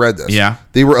 No, I read this. Yeah.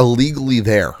 They were illegally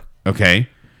there. Okay.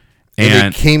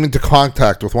 And they came into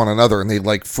contact with one another and they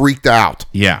like freaked out.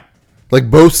 yeah. Like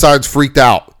both sides freaked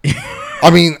out. I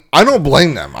mean, I don't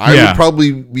blame them. I Yeah. would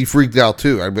probably be freaked out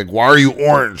too. I'd be like, "Why are you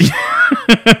orange?"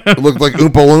 It looked like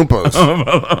Oompa Loompas.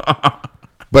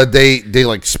 But they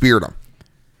like speared them.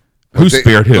 Who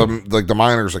speared who? Like the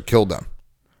miners that killed them.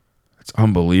 It's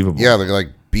unbelievable. Yeah, they like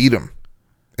beat him,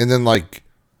 and then like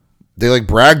they like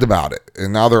bragged about it,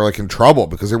 and now they're like in trouble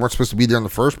because they weren't supposed to be there in the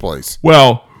first place.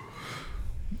 Well,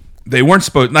 they weren't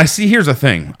supposed. Now, see, here's the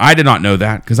thing. I did not know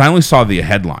that because I only saw the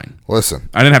headline. Listen,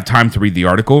 I didn't have time to read the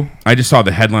article. I just saw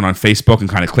the headline on Facebook and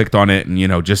kind of clicked on it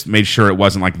and, just made sure it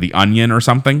wasn't like The Onion or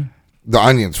something. the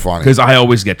Onion's funny. Because I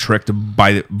always get tricked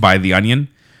by The Onion.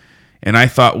 And I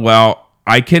thought, well,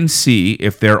 I can see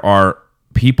if there are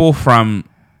people from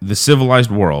the civilized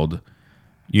world,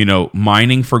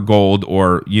 mining for gold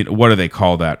or, what do they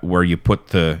call that? Where you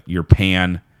put your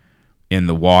pan in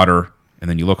the water and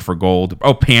then you look for gold.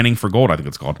 Oh, panning for gold, I think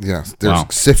it's called. Yes, there's Wow.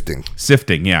 sifting.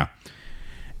 Sifting, yeah.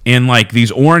 And like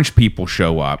these orange people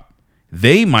show up,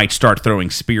 they might start throwing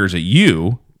spears at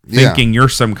you, thinking you're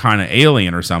some kind of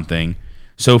alien or something.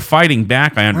 So fighting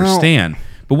back, I understand.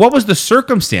 But what was the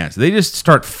circumstance? They just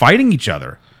start fighting each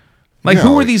other. Like, Yeah,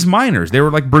 who were like- these miners? They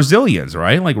were like Brazilians,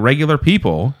 right? Like regular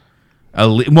people.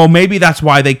 Well, maybe that's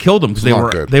why they killed them because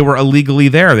not good. they were illegally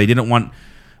there. They didn't want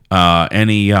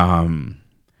any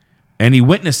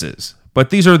witnesses. But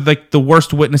these are like the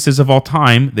worst witnesses of all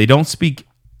time. They don't speak,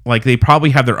 like they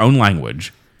probably have their own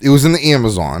language. It was in the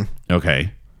Amazon.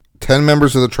 Okay. 10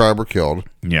 members of the tribe were killed.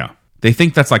 Yeah. They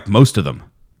think that's like most of them.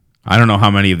 I don't know how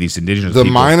many of these indigenous The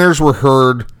people. miners were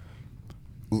heard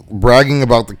bragging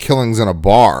about the killings in a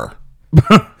bar.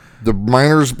 The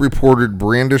miners reported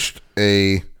brandished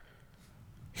a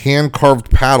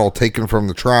hand-carved paddle taken from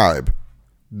the tribe.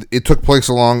 It took place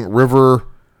along River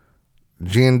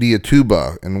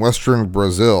Jandiatuba in western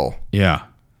Brazil. Yeah.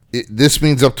 This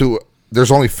means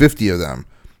there's only 50 of them.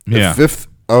 Yeah. A fifth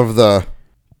of the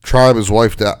tribe is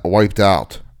wiped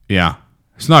out. Yeah.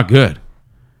 It's not good.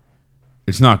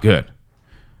 It's not good.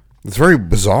 It's very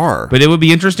bizarre. But it would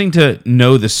be interesting to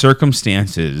know the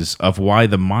circumstances of why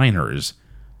the miners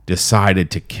decided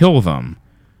to kill them.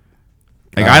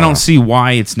 Like I don't see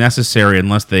why it's necessary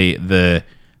unless the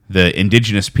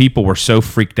indigenous people were so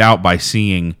freaked out by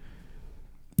seeing,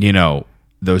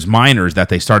 those miners that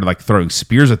they started like throwing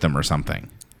spears at them or something.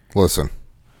 Listen,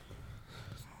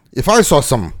 if I saw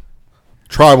some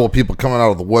tribal people coming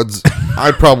out of the woods,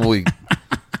 I'd probably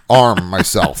arm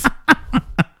myself.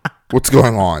 What's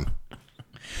going on?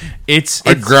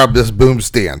 I'd grab this boom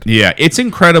stand. Yeah, it's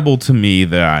incredible to me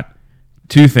that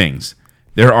two things.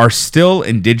 There are still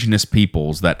indigenous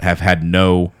peoples that have had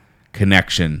no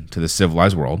connection to the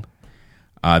civilized world.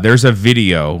 There's a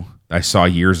video I saw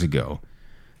years ago.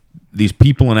 These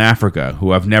people in Africa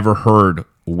who have never heard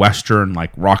Western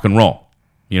like rock and roll.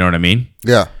 You know what I mean?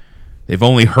 Yeah. They've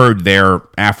only heard their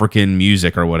African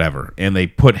music or whatever, and they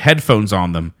put headphones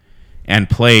on them and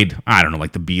played, I don't know,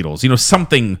 like the Beatles,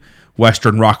 something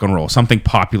Western rock and roll, something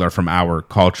popular from our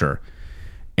culture.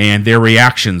 And their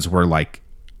reactions were like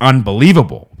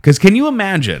unbelievable. Because can you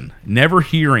imagine never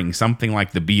hearing something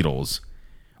like the Beatles,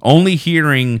 only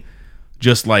hearing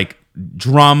just like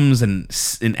drums and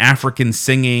African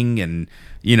singing and,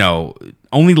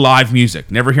 only live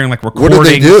music, never hearing like recordings. What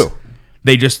did they do?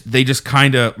 They just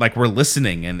kind of like were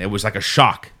listening, and it was like a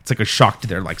shock. It's like a shock to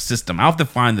their like system. I'll have to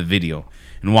find the video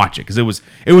and watch it because it was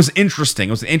interesting.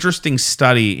 It was an interesting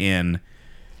study in,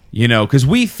 because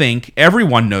we think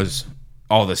everyone knows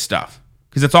all this stuff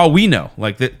because that's all we know.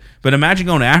 Like that, but imagine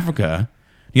going to Africa.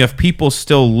 You have people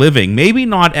still living, maybe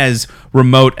not as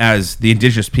remote as the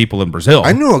indigenous people in Brazil.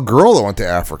 I knew a girl that went to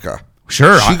Africa.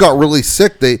 Sure, she got really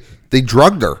sick. They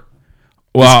drugged her.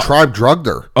 Well, this tribe drugged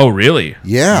her. Oh, really?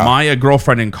 Yeah. My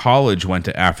girlfriend in college went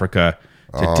to Africa,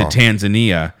 to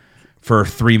Tanzania for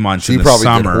 3 months in the summer. She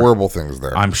probably did horrible things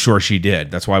there. I'm sure she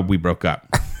did. That's why we broke up.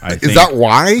 Is that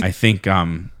why? I think,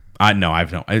 no, I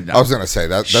was going to say,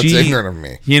 that's ignorant of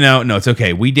me. No, it's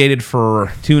okay. We dated for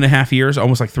 2.5 years,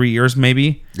 almost like 3 years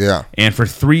maybe. Yeah. And for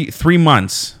three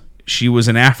months, she was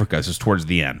in Africa. This was towards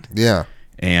the end. Yeah.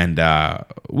 And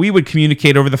we would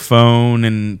communicate over the phone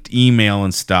and email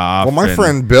and stuff. Well, my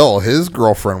friend Bill, his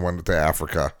girlfriend went to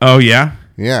Africa. Oh, yeah?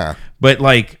 Yeah. But,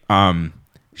 like,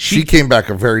 she came back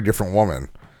a very different woman.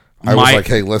 I was like,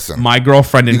 hey, listen. My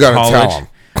girlfriend in college. You gotta tell him.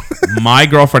 My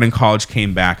girlfriend in college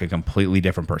came back a completely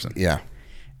different person. Yeah.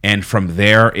 And from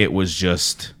there, it was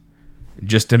just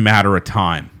a matter of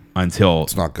time until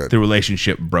it's not good. The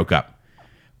relationship broke up.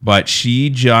 But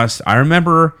I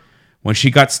remember when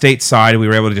she got stateside, we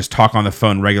were able to just talk on the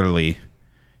phone regularly.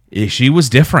 She was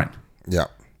different. Yeah.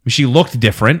 She looked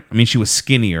different. I mean, she was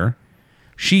skinnier.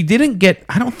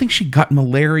 I don't think she got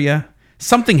malaria.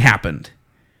 Something happened.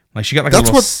 Like she got like that's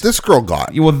what this girl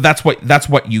got. Well, that's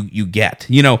what you get.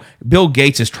 Bill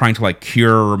Gates is trying to like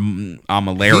cure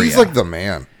malaria. He's like the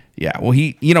man. Yeah. Well,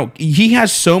 he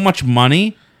has so much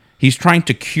money. He's trying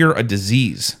to cure a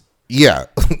disease. Yeah.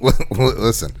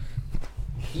 Listen.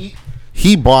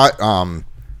 He bought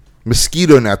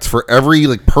mosquito nets for every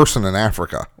like person in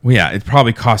Africa. Well, yeah, it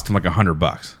probably cost him like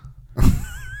 $100.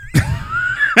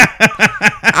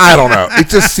 I don't know. It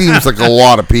just seems like a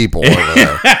lot of people over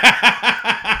there.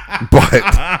 But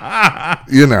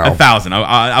 1,000.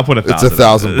 I'll put 1,000.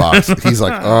 It's $1,000. He's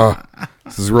like, oh,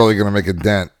 this is really going to make a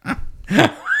dent.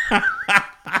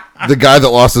 The guy that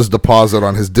lost his deposit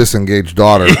on his disengaged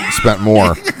daughter spent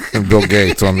more than Bill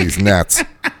Gates on these nets.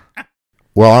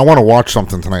 Well, I want to watch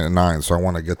something tonight at 9, so I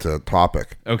want to get to the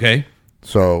topic. Okay.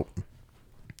 So,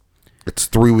 it's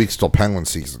 3 weeks till Penguin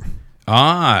season.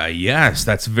 Ah, yes,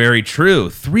 that's very true.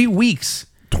 3 weeks.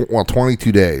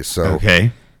 22 days. So,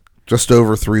 okay. Just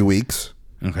over 3 weeks.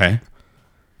 Okay.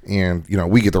 And,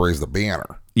 we get to raise the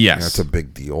banner. Yes. That's a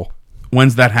big deal.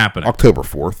 When's that happening? October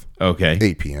 4th. Okay.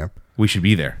 8 p.m. We should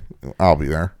be there. I'll be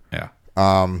there. Yeah.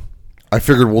 I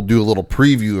figured we'll do a little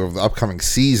preview of the upcoming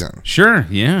season. Sure,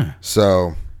 yeah.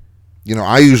 So,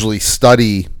 I usually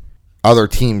study other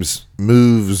teams'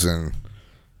 moves and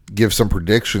give some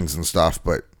predictions and stuff,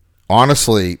 but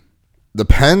honestly, the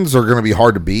Pens are going to be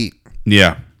hard to beat.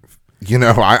 Yeah.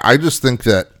 I just think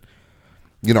that,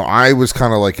 I was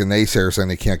kind of like a naysayer saying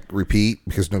they can't repeat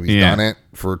because nobody's done it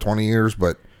for 20 years,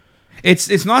 but...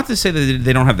 It's not to say that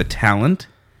they don't have the talent.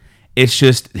 It's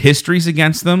just history's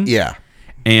against them. Yeah.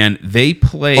 And they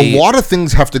play... A lot of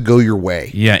things have to go your way.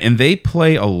 Yeah, and they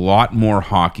play a lot more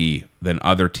hockey than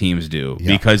other teams do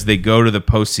because they go to the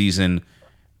postseason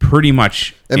pretty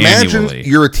much Imagine annually.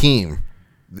 You're a team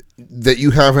that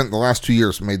you haven't, the last 2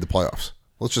 years, made the playoffs.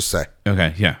 Let's just say.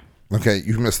 Okay, yeah. Okay,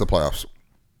 you've missed the playoffs.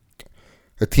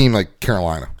 A team like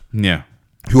Carolina. Yeah.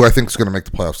 Who I think is going to make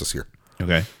the playoffs this year.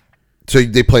 Okay. So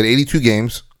they played 82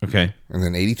 games. Okay. And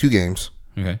then 82 games.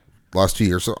 Okay. Last 2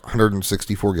 years, so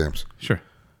 164 games. Sure.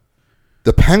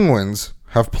 The Penguins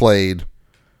have played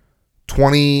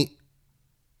 20,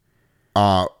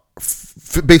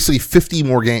 basically 50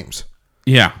 more games.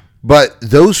 Yeah. But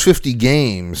those 50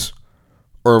 games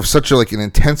are of such an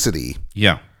intensity.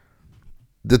 Yeah.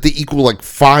 That they equal like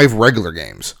 5 regular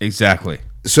games. Exactly.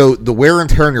 So the wear and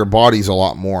tear on your body is a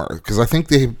lot more. Because I think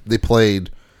they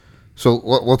played... So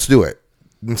let's do it.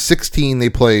 In 16, they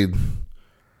played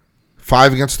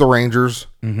 5 against the Rangers.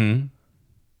 Mm-hmm.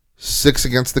 6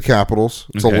 against the Capitals.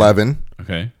 It's okay. 11.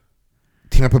 Okay.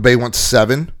 Tampa Bay went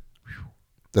 7.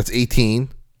 That's 18.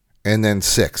 And then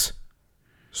 6.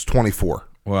 It's 24.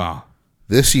 Wow.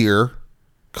 This year,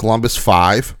 Columbus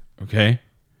 5, Okay.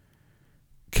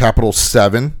 Capitals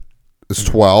 7 is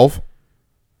 12.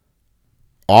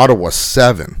 Ottawa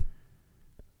 7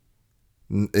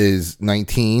 is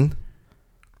 19,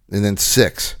 and then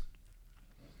 6.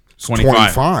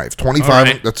 25. 25. All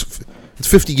right. It's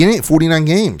 50 games, 49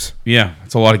 games. Yeah,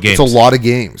 it's a lot of games. It's a lot of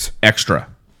games. Extra.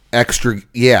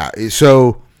 Yeah.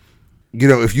 So,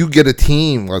 if you get a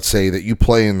team, let's say, that you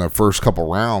play in the first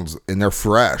couple rounds and they're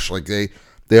fresh, like they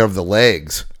have the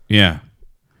legs, Yeah.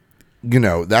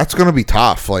 That's going to be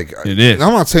tough. Like, It is. and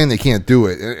I'm not saying they can't do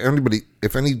it.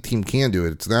 If any team can do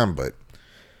it, it's them. But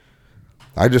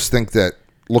I just think that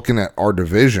looking at our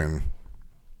division,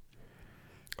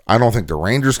 I don't think the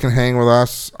Rangers can hang with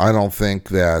us. I don't think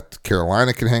that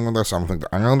Carolina can hang with us. I don't think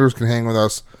the Islanders can hang with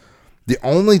us. The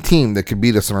only team that could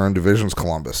beat us in our own division is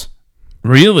Columbus.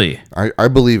 Really? I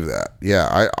believe that.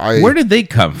 Yeah. Where did they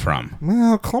come from?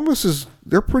 Well, Columbus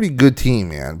they're a pretty good team,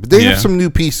 man. But they have some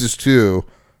new pieces too.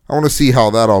 I want to see how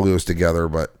that all goes together.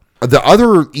 But the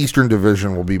other Eastern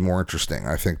Division will be more interesting,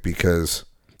 I think, because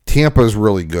Tampa is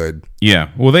really good. Yeah.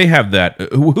 Well, they have that.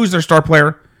 Who's their star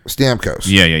player? Stamkos.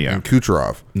 Yeah. And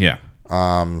Kucherov. Yeah.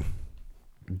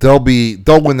 They'll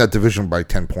win that division by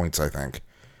 10 points, I think.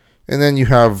 And then you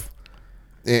have,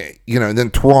 and then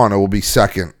Toronto will be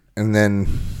second. And then,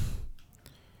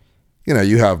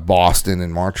 you have Boston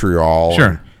and Montreal. Sure.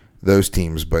 And those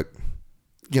teams. But,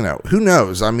 who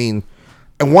knows? I mean,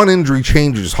 and one injury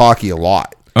changes hockey a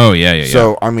lot. Oh, yeah.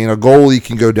 So, I mean, a goalie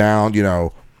can go down,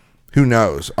 who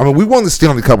knows? I mean, we won the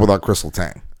Stanley Cup without Crystal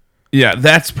Tang. Yeah,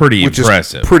 that's pretty which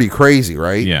impressive. is pretty crazy,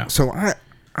 right? Yeah. So,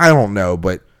 I don't know,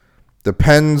 but the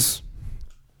Pens,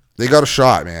 they got a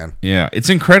shot, man. Yeah, it's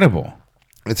incredible.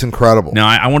 It's incredible. Now,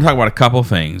 I want to talk about a couple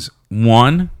things.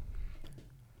 One,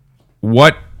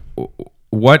 the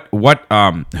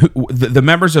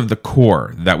members of the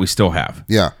core that we still have.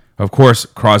 Yeah. Of course,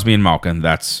 Crosby and Malkin,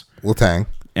 that's... Letang.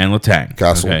 And Letang.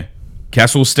 Kessel. Okay.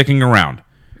 Kessel's sticking around.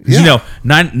 Yeah.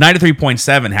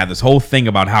 93.7 had this whole thing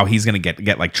about how he's going to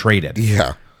get like traded.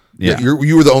 Yeah. Yeah.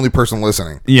 You were the only person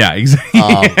listening. Yeah, exactly.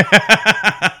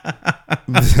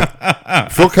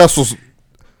 Phil Kessel's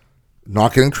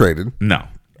not getting traded. No.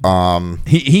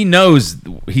 He knows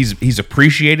he's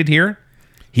appreciated here.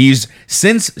 He's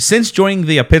since joining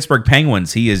the Pittsburgh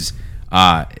Penguins, he is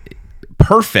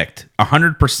perfect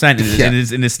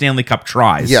 100% in his Stanley Cup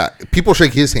tries. Yeah, people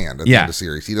shake his hand at the end of the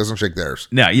series. He doesn't shake theirs.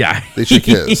 No, yeah, they shake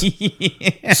his.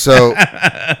 So,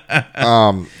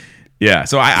 yeah.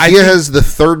 So he has the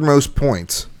third most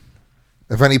points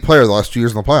of any player the last 2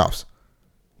 years in the playoffs.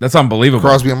 That's unbelievable.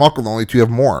 Crosby and Malkin, the only two have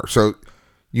more. So,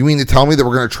 you mean to tell me that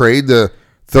we're going to trade the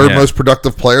third most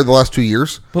productive player the last 2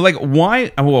 years? But like,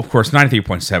 why? Well, of course,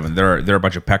 93.7. They're a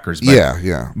bunch of peckers. But,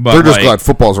 yeah. But they're just glad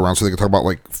football's around, so they can talk about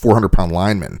like 400-pound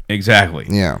linemen. Exactly.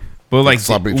 Yeah. But like,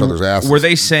 slapping each other's asses. Were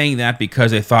they saying that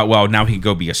because they thought, well, now he can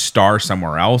go be a star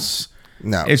somewhere else?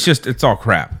 No. It's all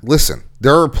crap. Listen,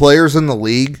 there are players in the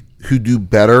league who do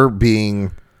better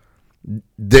being.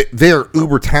 They are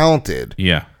uber talented.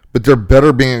 Yeah. But they're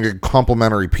better being a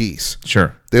complementary piece.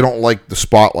 Sure. They don't like the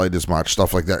spotlight as much,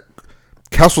 stuff like that.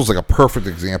 Kessel's like a perfect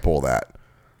example of that.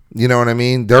 You know what I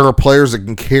mean? There are players that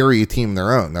can carry a team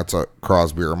their own. That's a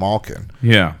Crosby or Malkin.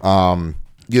 Yeah.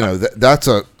 That's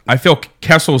a... I feel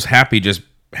Kessel's happy just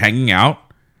hanging out.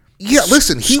 Yeah,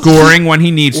 listen. Scoring when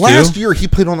he needs to. Last year, he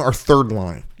played on our third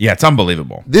line. Yeah, it's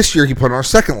unbelievable. This year, he played on our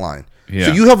second line. Yeah.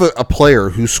 So you have a player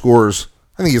who scores,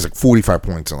 I think he has like 45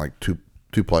 points in like two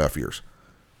playoff years,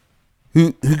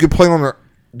 who could play on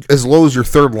as low as your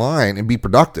third line and be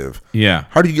productive. Yeah.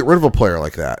 How do you get rid of a player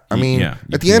like that? I mean,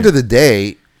 at the end of the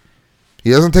day, he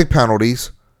doesn't take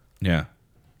penalties. Yeah.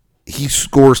 He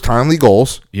scores timely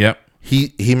goals. Yep.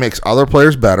 He makes other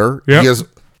players better. Yep. He has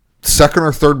second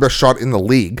or third best shot in the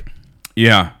league.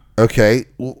 Yeah. Okay.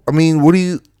 Well, I mean, what are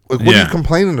you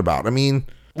complaining about? I mean,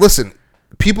 listen,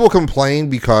 people complain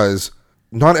because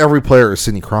not every player is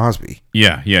Sidney Crosby.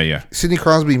 Yeah. Sidney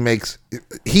Crosby makes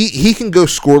he can go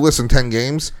scoreless in 10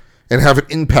 games and have an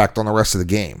impact on the rest of the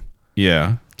game.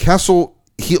 Yeah. Kessel,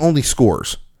 he only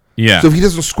scores. Yeah. So if he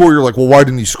doesn't score, you're like, well, why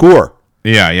didn't he score?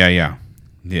 Yeah.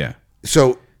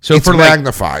 So it's for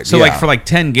magnified. Like for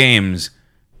 10 games,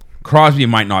 Crosby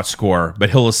might not score,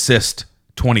 but he'll assist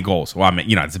 20 goals. Well, I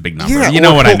mean, it's a big number. Yeah, you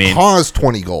know what I mean? He'll cause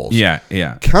 20 goals.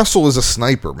 Yeah. Kessel is a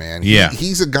sniper, man. Yeah.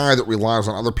 He's a guy that relies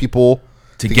on other people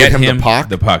to get him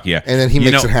the puck. Yeah. And then he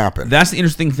makes it happen. That's the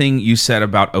interesting thing you said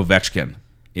about Ovechkin.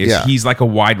 is Yeah. he's like a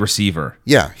wide receiver.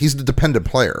 Yeah, he's the dependent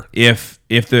player. If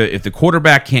the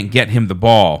quarterback can't get him the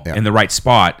ball Yeah. in the right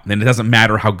spot, then it doesn't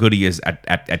matter how good he is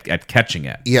at catching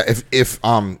it. Yeah, if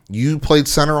you played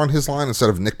center on his line instead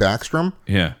of Nick Backstrom,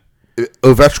 Yeah.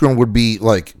 Ovechkin would be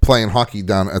like playing hockey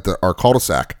down at our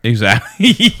cul-de-sac. Exactly.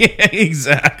 Yeah,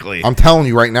 exactly. I'm telling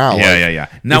you right now. Yeah.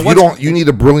 Now, Now, you need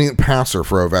a brilliant passer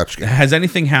for Ovechkin. has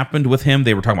anything happened with him?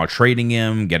 They were talking about trading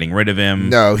him, getting rid of him.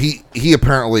 No, he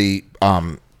apparently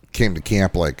came to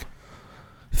camp like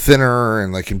thinner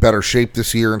and like in better shape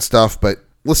this year and stuff. But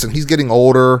listen, he's getting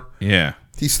older. Yeah.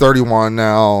 He's 31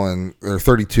 now or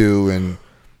 32, and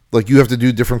like you have to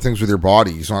do different things with your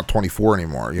body. He's not 24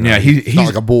 anymore. You know? Yeah, he's not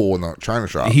like a bull in the china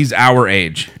shop. He's our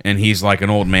age, and he's like an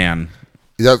old man.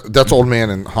 That's old man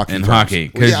in hockey. In terms.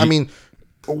 hockey, Well, yeah, I mean,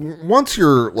 once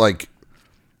you're like,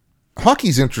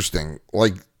 hockey's interesting.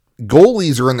 Like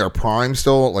goalies are in their prime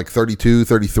still, like 32,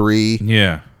 33.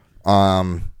 Yeah.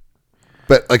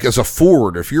 But like as a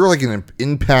forward, if you're like an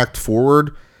impact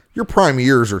forward, your prime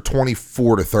years are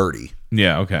 24 to 30.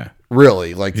 Yeah, okay.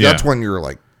 Really, like Yeah. that's when you're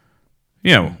like,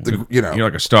 Yeah, you know, you're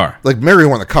like a star. like Mary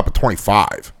won the cup at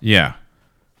 25. Yeah.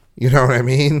 You know what I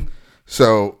mean?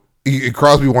 So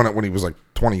Crosby won it when he was like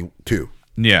 22.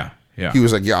 Yeah. Yeah. He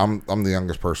was like, yeah, I'm the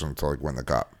youngest person to like win the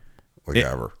cup, like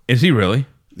ever. Is he really?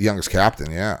 The youngest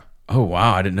captain, yeah. Oh,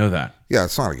 wow. I didn't know that. Yeah,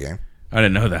 it's not a game. I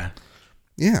didn't know that.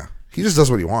 Yeah. He just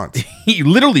does what he wants. He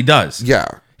literally does. Yeah.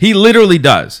 He literally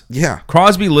does. Yeah.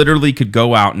 Crosby literally could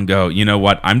go out and go, you know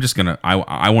what? I'm just going to,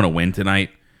 I want to win tonight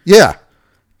Yeah.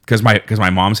 because my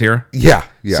mom's here. Yeah.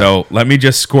 Yeah. So let me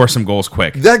just score some goals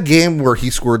quick. That game where he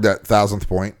scored that 1,000th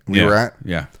point we were at,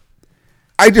 Yeah.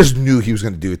 I just knew he was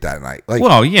going to do it that night. Like,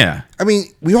 Well, yeah. I mean,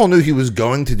 we all knew he was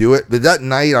going to do it, but that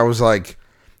night I was like,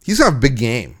 he's going to have a big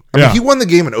game. I Yeah. mean, he won the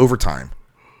game in overtime,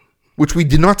 which we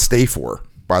did not stay for,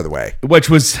 by the way. Which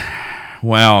was,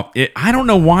 well, I don't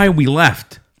know why we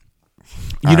left.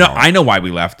 I know why we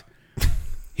left.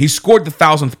 He scored the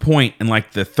 1,000th point in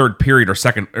like the third period or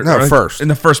second. No, first. In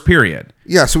the first period.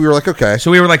 Yeah, so we were like, okay. So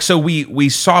we were like, we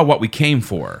saw what we came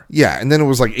for. Yeah, and then it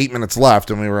was like 8 minutes left,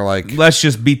 and we were like, Let's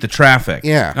just beat the traffic.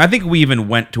 Yeah. And I think we even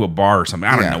went to a bar or something.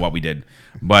 I don't Yeah. know what we did.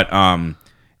 But, and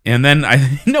then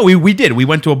we did. We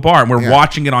went to a bar and we're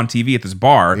watching it on TV at this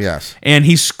bar. Yes. And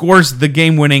he scores the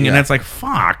game winning, and Yeah. it's like,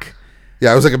 fuck.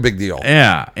 yeah, it was like a big deal.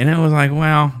 Yeah. And it was like,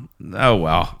 well, oh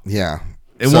well. Yeah.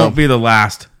 It won't be the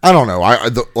last. I don't know.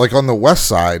 Like on the west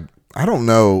side, I don't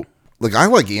know. Like I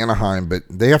like Anaheim, but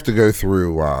they have to go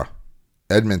through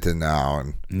Edmonton now,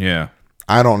 and Yeah.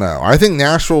 I don't know. I think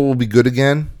Nashville will be good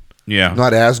again. Yeah.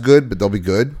 Not as good, but they'll be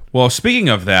good. Well, speaking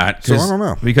of that, So I don't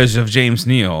know. because of James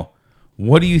Neal,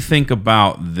 what do you think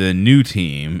about the new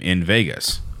team in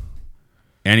Vegas?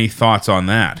 Any thoughts on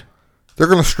that? They're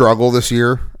going to struggle this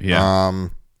year. Yeah.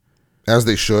 As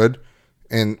they should.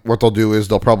 And what they'll do is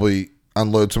they'll probably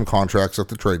unload some contracts at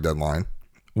the trade deadline.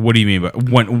 What do you mean by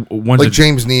when's Like the,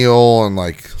 James Neal and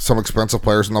like some expensive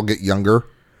players, and they'll get younger.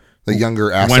 The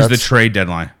younger assets. when's the trade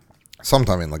deadline?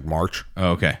 Sometime in like March. Oh,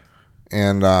 okay.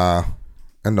 And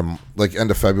end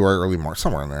of February, early March,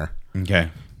 somewhere in there. Okay.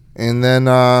 And then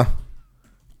I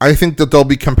think that they'll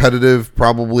be competitive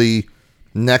probably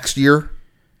next year.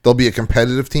 They'll be a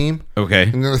competitive team. Okay.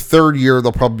 And then the third year,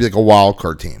 they'll probably be like a wild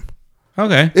card team.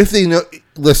 Okay. If they know,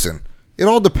 listen, it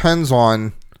all depends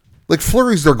on, like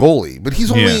Fleury's their goalie, but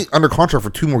he's only under contract for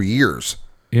 2 more years.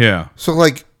 Yeah. So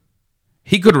like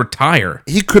He could retire.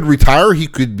 he could retire, he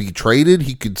could be traded,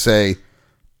 he could say,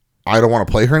 I don't want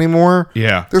to play here anymore.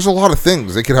 Yeah. There's a lot of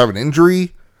things. They could have an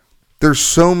injury. There's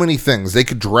so many things. They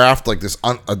could draft like this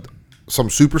some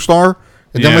superstar,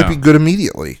 and that Yeah. might be good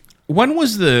immediately. What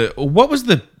was the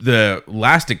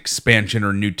last expansion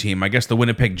or new team? I guess the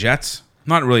Winnipeg Jets.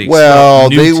 Not really. Well,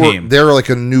 new team. they were like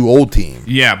a new old team.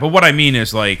 Yeah, but what I mean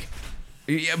is like,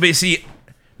 yeah, but see,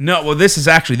 no. Well, this is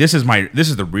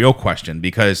the real question,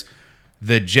 because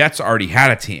the Jets already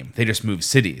had a team. They just moved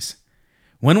cities.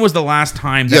 When was the last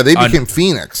time? Yeah, they became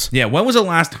Phoenix. Yeah, when was the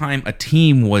last time a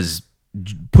team was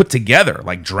put together,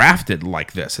 like drafted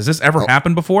like this? Has this ever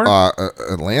happened before?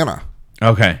 Atlanta.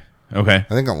 Okay. I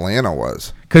think Atlanta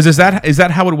was. Because is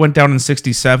that how it went down in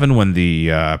 '67 when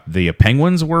the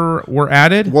Penguins were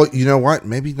added? Well, you know what?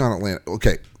 Maybe not Atlanta.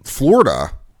 Okay,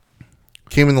 Florida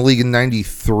came in the league in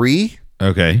 93,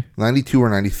 Okay. 92 or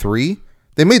 93.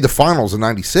 They made the finals in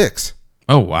 96.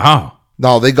 Oh wow.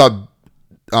 No, they got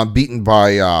beaten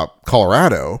by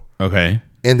Colorado, Okay.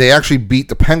 and they actually beat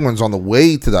the Penguins on the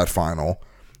way to that final.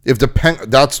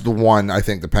 That's the one I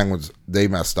think the Penguins, they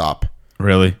messed up.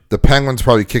 Really? The Penguins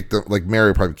probably kicked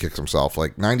Mary probably kicks himself.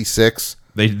 Like 96.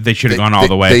 They should have gone all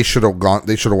the way. They should have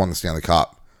won the Stanley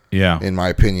Cup. Yeah. In my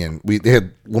opinion, they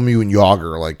had Lemieux and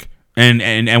Yager. Like,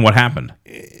 and what happened?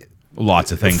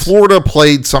 Lots of things. Florida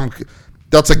played some.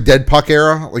 That's like dead puck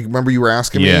era. Like, remember you were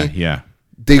asking me? Yeah.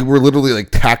 They were literally like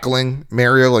tackling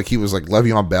Mario like he was like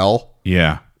Le'Veon Bell.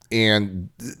 Yeah. And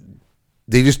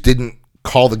they just didn't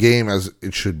call the game as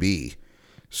it should be.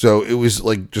 So it was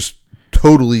like just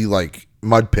totally like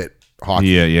mud pit hockey.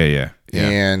 Yeah.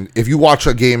 And if you watch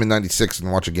a game in '96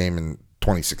 and watch a game in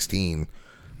 2016,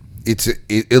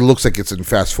 it looks like it's in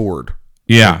fast forward.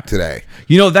 Yeah. Today.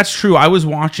 That's true. I was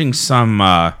watching some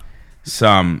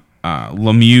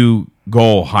Lemieux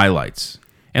goal highlights,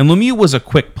 and Lemieux was a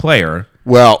quick player.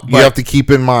 Well, you have to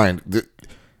keep in mind that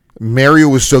Mario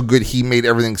was so good he made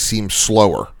everything seem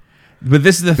slower. But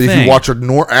this is the thing. If you watch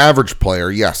a average player,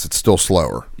 yes, it's still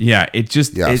slower. Yeah, it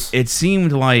just it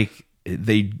seemed like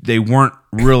they weren't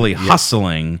really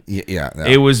hustling. Yeah, no.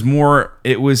 It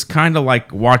was kind of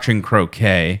like watching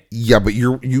croquet. Yeah, but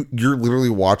you're literally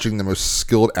watching the most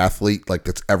skilled athlete like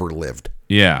that's ever lived.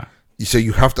 Yeah. So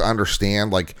you have to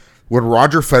understand, like, when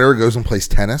Roger Federer goes and plays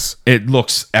tennis, it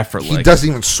looks effortless. He doesn't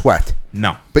even sweat.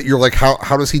 No. But you're like,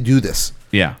 how does he do this?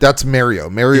 Yeah. That's Mario.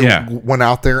 Mario went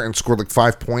out there and scored like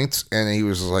 5 points, and he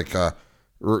was like,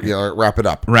 wrap it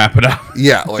up. Wrap it up.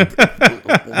 Yeah, like,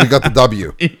 we got the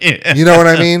W. Yeah. You know what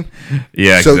I mean?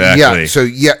 Yeah, exactly. So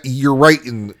you're right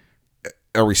in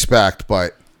a respect,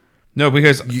 but no,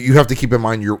 because you have to keep in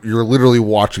mind you're literally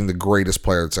watching the greatest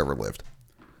player that's ever lived.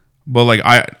 But like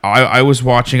I was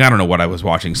watching, I don't know what I was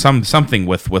watching, something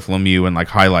with Lemieux and like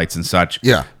highlights and such.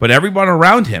 Yeah. But everyone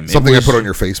around him, something I put on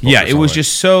your Facebook. Yeah, it was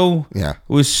just so. Yeah. It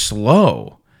was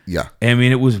slow. Yeah. I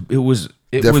mean, it was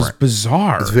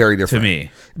bizarre. It's very different to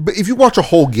me. But if you watch a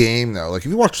whole game though, like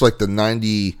if you watch like the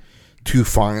 '92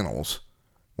 finals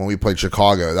when we played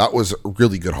Chicago, that was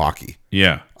really good hockey.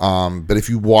 Yeah. But if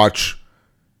you watch,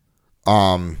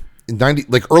 in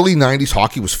early '90s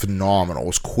hockey was phenomenal. It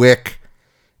was quick.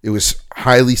 It was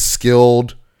highly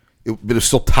skilled, but it was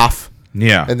still tough.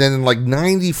 Yeah. And then in like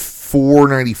 94,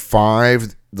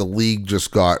 95, the league just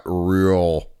got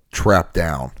real trapped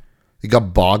down. It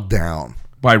got bogged down.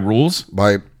 By rules?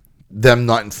 By them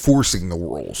not enforcing the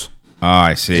rules. Oh,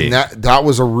 I see. And that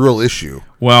was a real issue.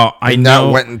 Well,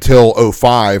 that went until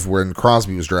 05 when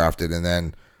Crosby was drafted. And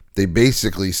then they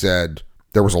basically said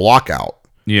there was a lockout.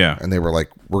 Yeah. And they were like,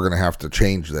 we're going to have to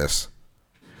change this.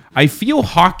 I feel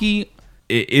hockey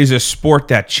is a sport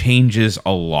that changes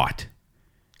a lot.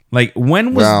 Like,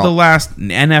 when was the last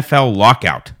NFL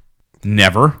lockout?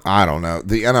 Never. I don't know.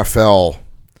 The NFL...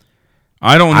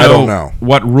 I don't know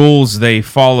what rules they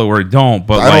follow or don't,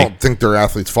 but I don't think their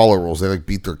athletes follow rules. They like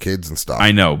beat their kids and stuff.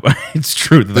 I know, but it's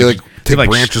true. They take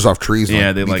branches off trees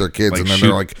and beat their kids, and then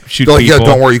they're like, yeah,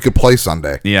 don't worry, you could play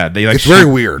Sunday. Yeah, it's very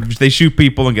weird. They shoot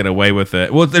people and get away with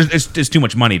it. Well, it's too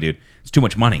much money, dude. It's too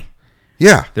much money.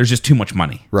 Yeah, there's just too much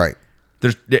money. Right.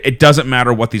 It doesn't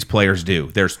matter what these players do.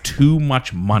 There's too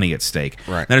much money at stake.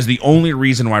 Right. That is the only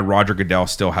reason why Roger Goodell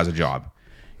still has a job.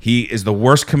 He is the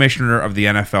worst commissioner of the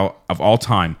NFL of all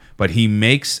time, but he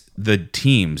makes the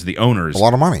teams, the owners, a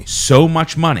lot of money. So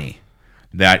much money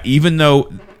that even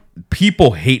though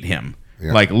people hate him,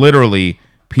 like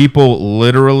people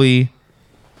literally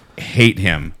hate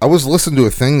him. I was listening to a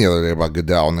thing the other day about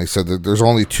Goodell, and they said that there's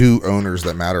only 2 owners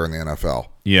that matter in the NFL.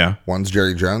 Yeah. One's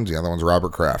Jerry Jones, the other one's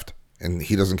Robert Kraft. And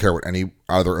he doesn't care what any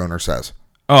other owner says.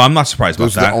 Oh, I'm not surprised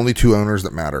about that. Those are the only 2 owners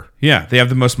that matter. Yeah, they have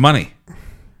the most money.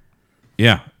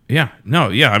 Yeah.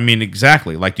 I mean,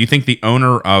 exactly. Like, do you think the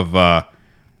owner of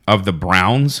the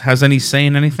Browns has any say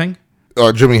in anything?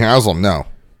 Jimmy Haslam, no.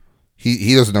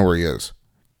 He doesn't know where he is.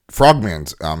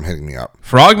 Frogman's hitting me up.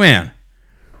 Frogman.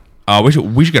 We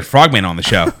should get Frogman on the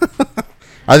show.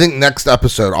 I think next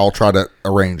episode I'll try to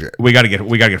arrange it. We gotta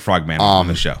get Frogman on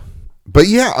the show. But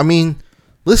yeah, I mean,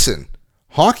 listen,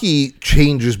 hockey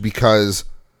changes because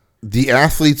the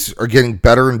athletes are getting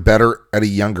better and better at a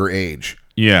younger age.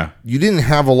 Yeah. You didn't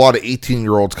have a lot of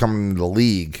 18-year-olds coming into the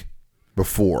league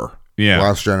before. Yeah.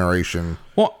 Last generation.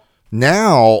 Well,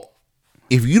 now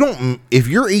if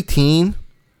you're 18,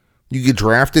 you get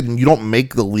drafted and you don't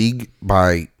make the league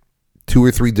by 2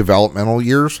 or 3 developmental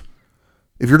years.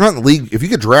 If you're not in the league, if you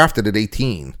get drafted at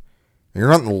 18 and you're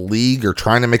not in the league or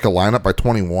trying to make a lineup by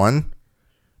 21,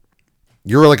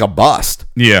 you're like a bust.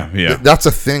 Yeah. That's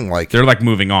a thing. Like, they're like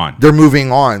moving on. They're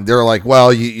moving on. They're like,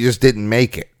 well, you just didn't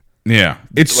make it. Yeah,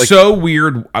 it's like, so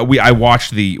weird. We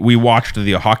watched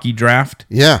the hockey draft.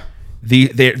 Yeah,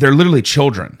 they're literally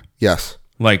children. Yes,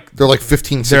 like they're like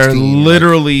 15, 16. They're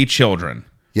literally children.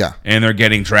 Yeah, and they're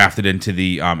getting drafted into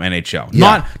the NHL.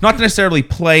 Yeah. Not to necessarily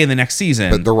play in the next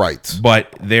season, but the rights.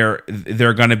 But they're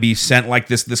going to be sent like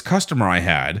this customer I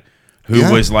had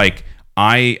who was like,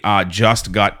 I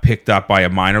just got picked up by a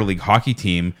minor league hockey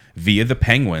team via the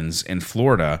Penguins in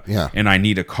Florida, and I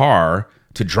need a car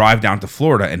to drive down to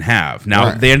Florida and have.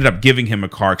 Now, they ended up giving him a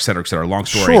car, et cetera, et cetera. Long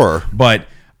story. Sure. But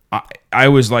I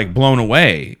was like blown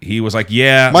away. He was like,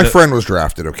 yeah. My friend was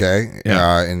drafted, okay,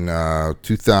 in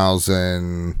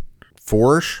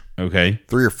 2004-ish. Okay.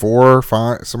 3 or 4 or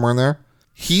 5, somewhere in there.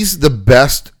 He's the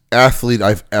best athlete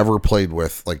I've ever played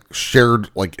with, like shared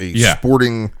like a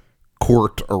sporting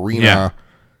court arena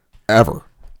ever.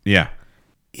 Yeah.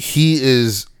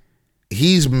 He's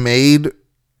made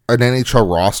an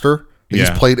NHL roster. He's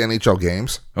played NHL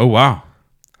games. Oh, wow.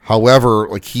 However,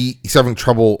 like he's having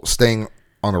trouble staying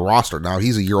on the roster. Now,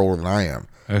 he's a year older than I am.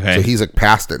 Okay. So he's like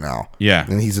past it now. Yeah.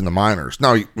 And he's in the minors.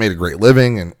 Now, he made a great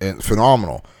living and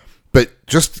phenomenal. But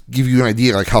just to give you an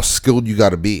idea like how skilled you got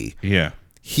to be. Yeah.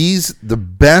 He's the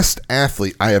best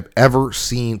athlete I have ever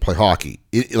seen play hockey.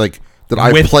 That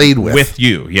I've played with. With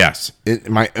you, yes. At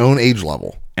my own age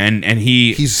level. And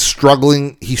he's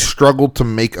struggling. He struggled to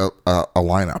make a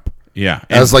lineup. Yeah.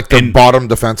 As like the bottom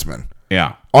defenseman.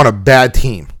 Yeah. On a bad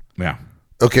team. Yeah.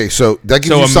 Okay, so that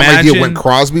gives you some idea. When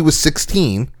Crosby was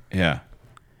 16,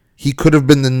 he could have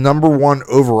been the number 1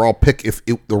 overall pick if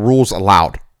the rules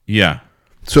allowed. Yeah.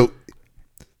 So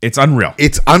it's unreal.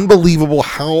 It's unbelievable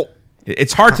how...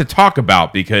 It's hard to talk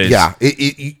about because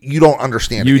you don't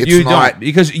understand it. You don't,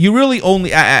 because you really only,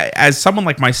 as someone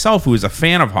like myself who is a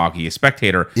fan of hockey, a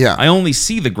spectator, I only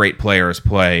see the great players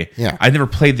play. I've never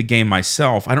played the game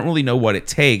myself. I don't really know what it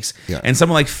takes. And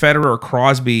someone like Federer,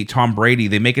 Crosby, Tom Brady,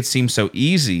 they make it seem so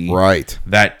easy, right?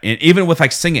 That even with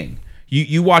like singing,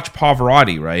 you watch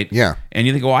Pavarotti, right? Yeah, and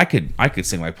you think, oh, I could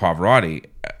sing like Pavarotti.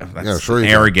 That's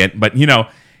arrogant, but you know,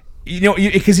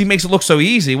 because he makes it look so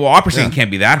easy. Well, opera singing can't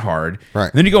be that hard. Right.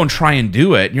 And then you go and try and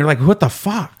do it, and you're like, what the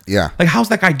fuck? Yeah. Like, how's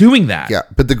that guy doing that? Yeah,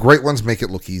 but the great ones make it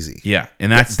look easy. Yeah,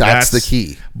 and that's the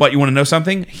key. But you want to know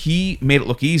something? He made it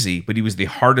look easy, but he was the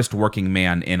hardest working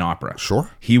man in opera.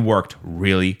 Sure. He worked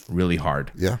really, really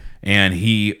hard. Yeah. And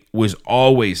he was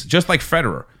always, just like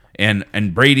Federer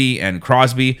and Brady and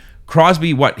Crosby,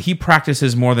 he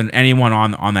practices more than anyone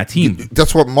on that team.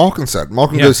 That's what Malkin said.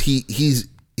 Malkin goes,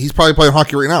 he's probably playing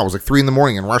hockey right now. It was like 3 a.m.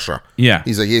 in Russia. Yeah.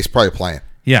 He's like, he's probably playing.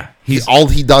 Yeah. All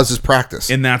he does is practice.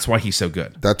 And that's why he's so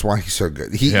good.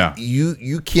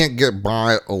 You can't get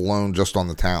by alone just on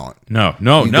the talent. No.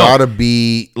 You gotta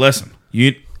be... Listen,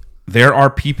 there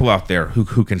are people out there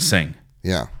who can sing.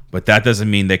 Yeah. But that doesn't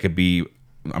mean they could be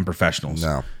unprofessionals.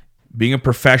 No. Being a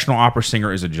professional opera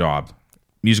singer is a job.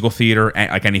 Musical theater,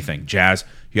 like anything, jazz,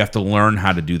 you have to learn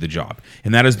how to do the job.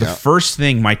 And that is the first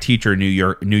thing my teacher in New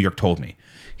York told me.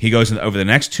 He goes, over the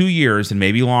next 2 years and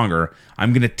maybe longer,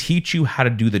 I'm going to teach you how to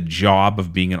do the job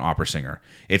of being an opera singer.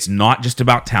 It's not just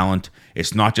about talent.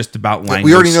 It's not just about language.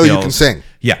 We already know skills. you can sing.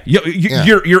 Yeah,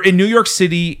 you're in New York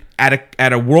City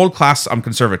at a world class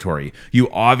conservatory.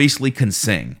 You obviously can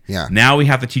sing. Yeah. Now we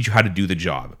have to teach you how to do the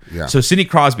job. Yeah. So Sidney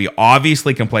Crosby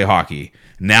obviously can play hockey.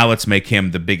 Now let's make him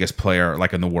the biggest player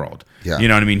like in the world. Yeah. You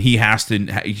know what I mean? He has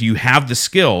to. You have the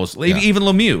skills. Even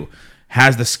Lemieux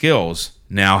has the skills.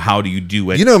 Now, how do you do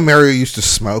it? You know, Mario used to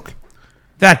smoke.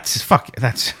 That's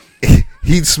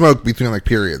He'd smoke between like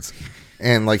periods,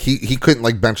 and like he couldn't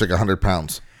like bench like 100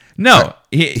 pounds. No,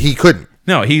 he couldn't.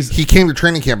 No, he came to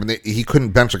training camp and he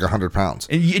couldn't bench like 100 pounds.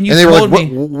 And they were like,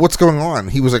 "What's going on?"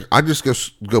 He was like, "I just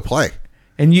go play."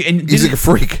 And he's like a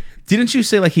freak. Didn't you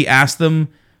say like he asked them,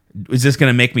 "Is this going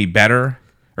to make me better?"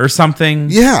 or something?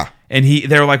 Yeah. And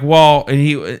they were like, well, and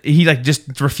he like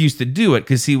just refused to do it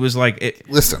because he was like,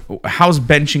 listen, how's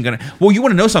benching gonna? Well, you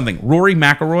want to know something? Rory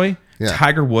McIlroy,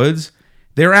 Tiger Woods,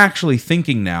 they're actually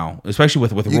thinking now, especially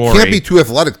with Rory. You can't be too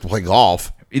athletic to play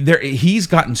golf. He's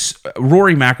gotten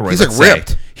Rory McIlroy. He's like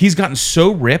ripped. He's gotten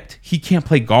so ripped he can't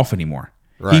play golf anymore.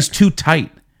 Right. He's too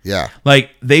tight. Yeah.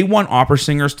 Like they want opera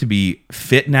singers to be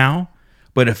fit now,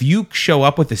 but if you show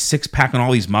up with a 6-pack and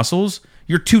all these muscles,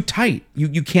 you're too tight.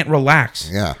 You can't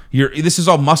relax. Yeah. This is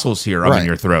all muscles here up in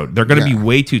your throat. They're going to be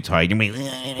way too tight. You mean,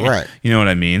 right. You know what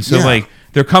I mean? So like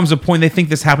there comes a point they think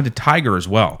this happened to Tiger as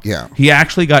well. Yeah. He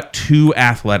actually got too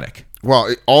athletic.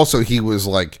 Well, also he was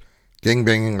like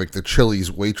gangbanging like the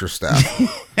Chili's waitress staff.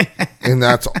 And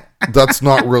that's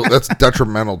not real. That's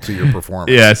detrimental to your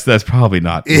performance. Yes, that's probably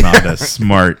not a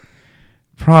smart.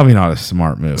 Probably not a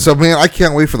smart move. So man, I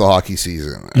can't wait for the hockey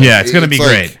season. Yeah, it's going to be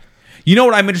great. You know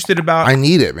what I'm interested about? I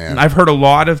need it, man. I've heard a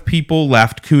lot of people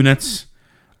left Kunitz,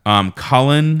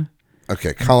 Cullen.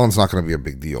 Okay, Cullen's not going to be a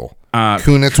big deal.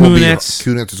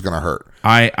 Kunitz is going to hurt.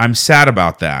 I'm sad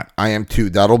about that. I am too.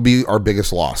 That'll be our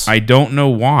biggest loss. I don't know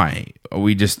why. Are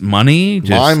we just money?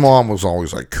 My mom was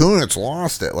always like, Kunitz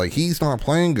lost it. Like, he's not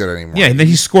playing good anymore. Yeah, and then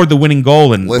he scored the winning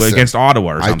goal against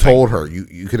Ottawa or something. I told her,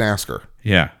 you can ask her.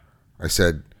 Yeah. I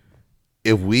said,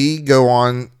 if we go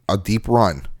on a deep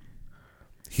run,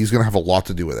 he's going to have a lot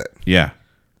to do with it. Yeah.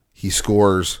 He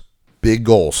scores big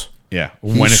goals. Yeah.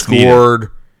 He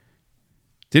scored...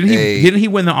 Didn't he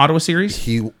win the Ottawa series?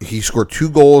 He scored 2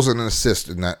 goals and an assist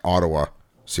in that Ottawa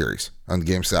series on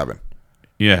Game 7.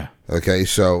 Yeah. Okay,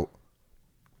 so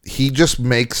he just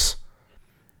makes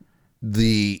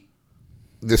the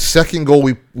second goal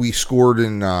we scored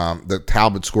in that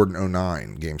Talbot scored in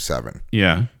 2009, Game 7.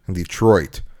 Yeah. In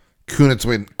Detroit. Kunitz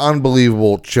made an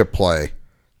unbelievable chip play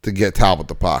to get Talbot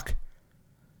the puck.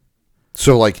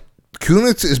 So, like,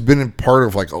 Kunitz has been in part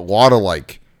of, like, a lot of,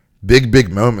 like,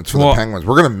 big moments for the Penguins.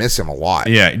 We're going to miss him a lot.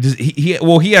 Yeah. He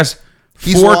has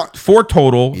four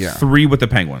total, 3 with the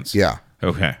Penguins. Yeah.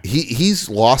 Okay. He's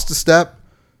lost a step.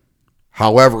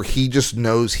 However, he just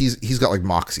knows he's got like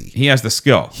moxie. He has the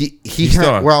skill. He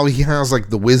has like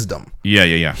the wisdom. Yeah.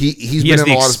 He has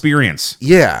the experience.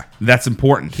 Yeah. That's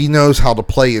important. He knows how to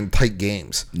play in tight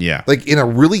games. Yeah. Like in a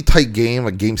really tight game,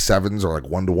 like Game 7s are like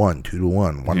 1-1,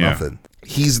 2-1, 1-0.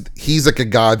 He's like a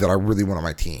guy that I really want on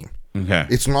my team. Okay.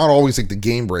 It's not always like the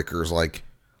game breakers like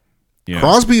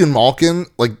Crosby and Malkin,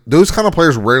 like those kind of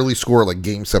players rarely score like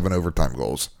Game 7 overtime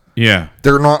goals. Yeah.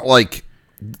 They're not like,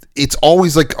 it's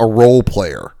always like a role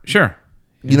player. Sure.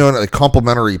 You know, a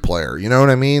complimentary player. You know what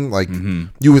I mean? Like,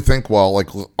 you would think, well, like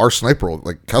our sniper,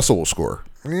 like Kessel will score.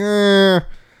 Yeah.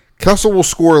 Kessel will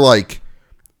score like,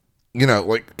 you know,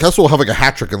 like Kessel will have like a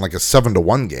hat trick in like a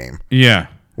 7-1 game. Yeah.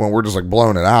 When we're just like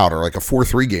blowing it out, or like a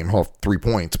 4-3 game, he'll have 3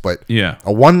 points. But yeah,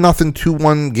 a 1-0,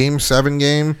 2-1 Game 7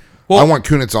 game. Well, I want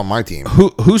Kunitz on my team.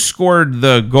 Who scored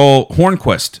the goal?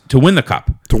 Hornquist to win the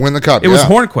cup. To win the cup. It was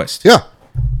Hornquist. Yeah.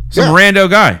 Some rando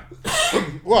guy.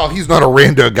 Well, he's not a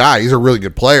rando guy. He's a really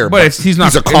good player. But he's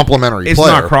not. He's a complimentary player. It's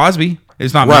not Crosby.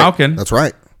 It's not Malkin. That's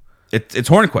right. It's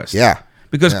Hornquist. Yeah.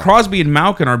 Because Crosby and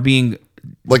Malkin are being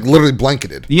like literally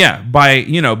blanketed. Yeah.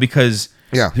 Because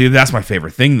that's my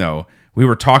favorite thing though. We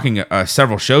were talking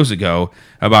several shows ago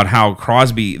about how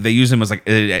Crosby, they use him as like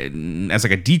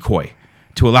a decoy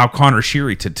to allow Connor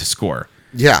Sheary to score.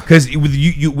 Yeah. Because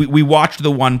we watched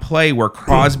the one play where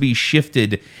Crosby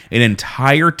shifted an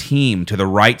entire team to the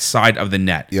right side of the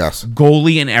net. Yes.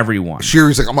 Goalie and everyone.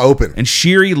 Sheary's like, I'm open. And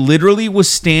Sheary literally was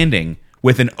standing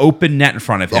with an open net in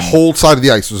front of him. The whole side of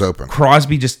the ice was open.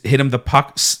 Crosby just hit him the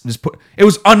puck. It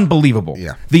was unbelievable.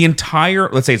 Yeah. The entire,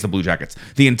 let's say it's the Blue Jackets,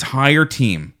 the entire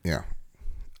team. Yeah.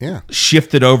 Yeah.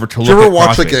 Shifted over to look at Crosby. Did you ever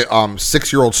watch like a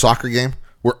 6-year-old soccer game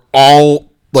where all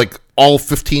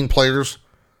 15 players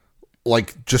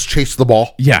like just chase the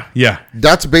ball? Yeah.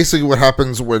 That's basically what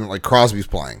happens when like Crosby's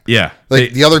playing. Yeah.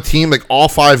 Like the other team, like all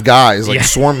 5 guys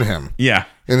swarmed him. Yeah.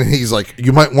 And then he's like,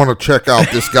 you might want to check out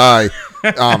this guy,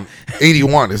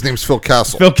 81. His name's Phil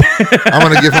Kessel. I'm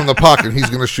going to give him the puck, and he's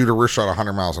going to shoot a wrist shot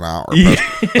 100 miles an hour,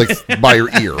 like by your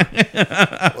ear.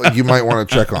 Like, you might want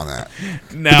to check on that.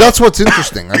 But that's what's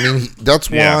interesting. I mean, that's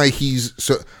why he's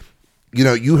so. You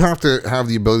know, you have to have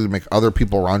the ability to make other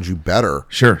people around you better.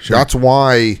 Sure. That's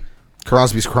why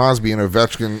Crosby's Crosby and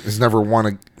Ovechkin has never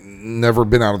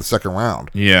been out of the second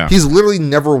round. Yeah. He's literally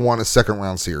never won a second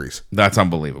round series. That's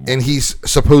unbelievable. And he's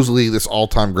supposedly this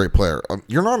all-time great player.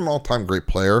 You're not an all-time great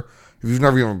player if you've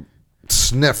never even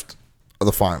sniffed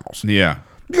the finals. Yeah.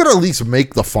 You got to at least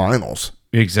make the finals.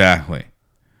 Exactly.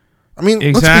 I mean,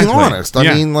 let's be honest.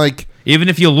 I mean, like... Even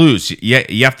if you lose,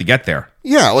 you have to get there.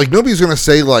 Yeah, like nobody's going to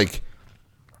say like...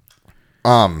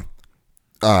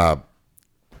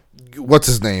 what's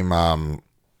his name?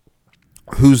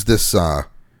 Who's this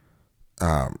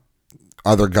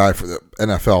other guy for the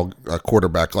NFL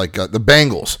quarterback? Like the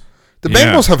Bengals. The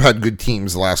Bengals have had good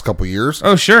teams the last couple of years.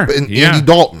 Oh, sure. Andy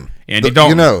Dalton. Dalton.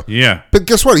 You know. Yeah. But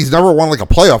guess what? He's never won like a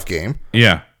playoff game.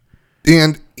 Yeah.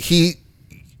 And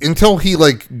until he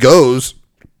like goes,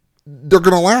 they're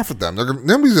going to laugh at them.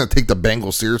 Nobody's going to take the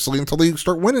Bengals seriously until they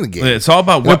start winning a game. It's all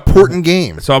about what important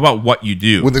game. It's all about what you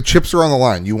do. When the chips are on the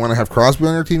line, you want to have Crosby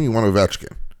on your team. You want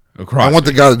Ovechkin. Crosby. I want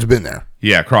the guy that's been there.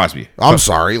 Yeah, Crosby. I'm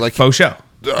sorry, like faux show.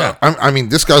 I mean,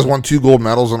 this guy's won 2 gold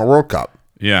medals in a World Cup.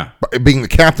 Yeah, being the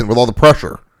captain with all the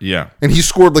pressure. Yeah, and he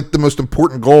scored like the most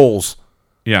important goals.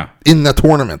 Yeah, in the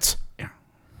tournaments. Yeah,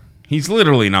 he's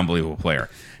literally an unbelievable player.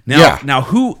 Now,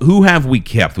 who have we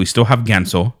kept? We still have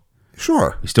Gensel.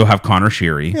 Sure. We still have Connor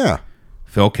Sheary. Yeah.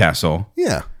 Phil Kessel.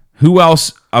 Yeah. Who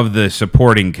else of the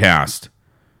supporting cast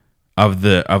of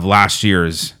last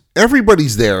year's?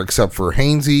 Everybody's there except for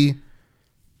Hainsey,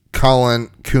 Cullen,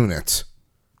 Kunitz.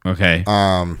 Okay.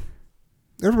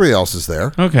 Everybody else is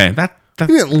there. Okay. That We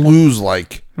didn't lose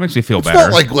like. makes me feel It's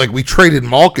better. not like we traded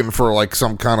Malkin for like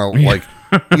some kind of like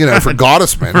for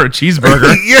Gottesman. For a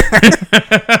cheeseburger. Yeah.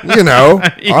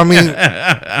 I mean,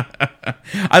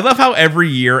 I love how every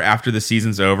year after the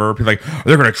season's over, people are like,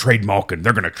 they're going to trade Malkin.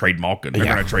 They're going to trade Malkin. They're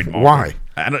going to trade Malkin. Why?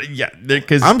 I don't, yeah,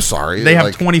 because I'm sorry. They have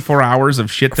like, 24 hours of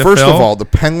shit to first fill. of all, the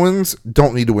Penguins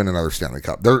don't need to win another Stanley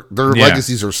Cup. Their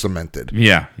legacies are cemented.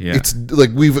 Yeah. It's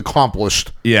like we've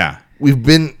accomplished. Yeah. We've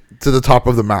been to the top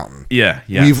of the mountain. Yeah.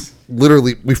 Yes.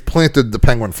 We've planted the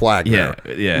Penguin flag there.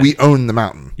 Yeah. We own the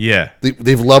mountain. Yeah.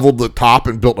 They've leveled the top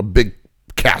and built a big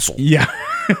castle. Yeah.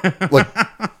 like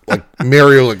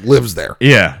Mario lives there.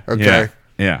 Yeah. Okay.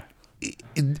 Yeah.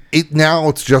 Now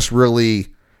it's just really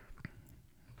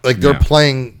like they're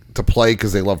playing to play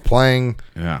because they love playing.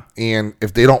 Yeah. And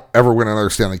if they don't ever win another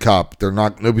Stanley Cup,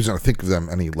 nobody's going to think of them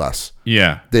any less.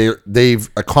 Yeah. They've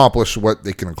accomplished what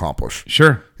they can accomplish.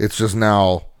 Sure. It's just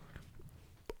now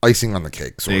icing on the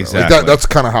cake. Sort of. Exactly. Like that's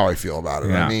kind of how I feel about it.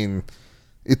 Yeah. I mean,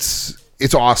 it's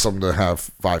awesome to have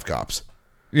 5 cups.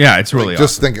 Yeah, it's really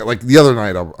just awesome. thinking, like the other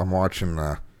night, I'm watching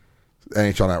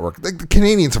NHL Network. Like, the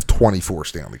Canadians have 24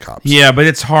 Stanley Cups. Yeah, but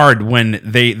it's hard when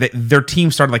their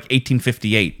team started like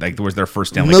 1858, like it was their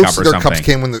first Stanley Most Cup or of their something. cups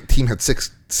came when the team had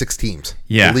six teams.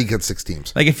 Yeah. The league had 6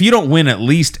 teams. Like if you don't win at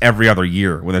least every other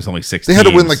year when there's only 6 They teams. had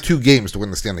to win like 2 games to win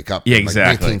the Stanley Cup. Yeah, in, like,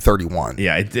 exactly. 1931.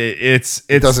 Yeah,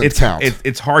 it doesn't count.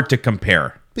 It's hard to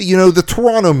compare. But the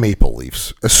Toronto Maple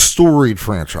Leafs, a storied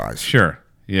franchise. Sure.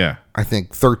 Yeah. I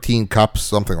think 13 cups,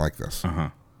 something like this. Uh-huh.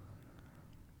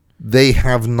 They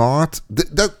have not.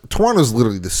 Toronto is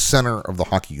literally the center of the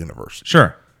hockey universe,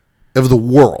 Sure. of the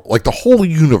world, like the whole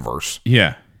universe.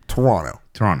 Yeah. Toronto,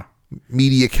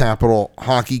 media capital,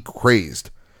 hockey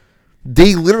crazed.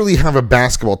 They literally have a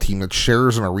basketball team that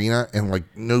shares an arena, and like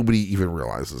nobody even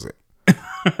realizes it.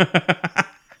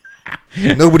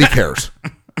 Nobody cares.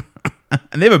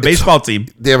 And they have a baseball team.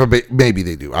 They have maybe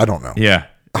they do. I don't know. Yeah.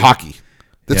 Hockey.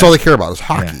 That's all they care about is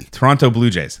hockey. Yeah. Toronto Blue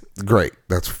Jays. Great.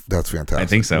 That's fantastic. I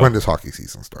think so. When does hockey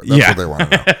season start? That's what they want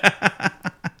to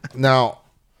know. Now,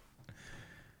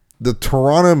 the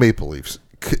Toronto Maple Leafs,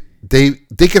 they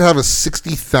could have a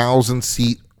 60,000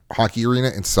 seat hockey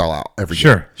arena and sell out every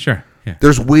game. Sure. Yeah.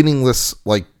 There's waiting lists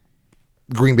like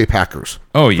Green Bay Packers.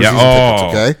 Oh, yeah. Tickets,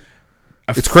 okay?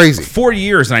 It's crazy. 4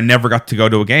 years and I never got to go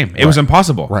to a game. It was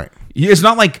impossible. Right. It's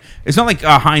not like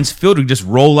Heinz Field would just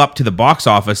roll up to the box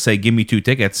office, say, "Give me 2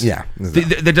 tickets." Yeah.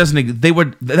 That doesn't. They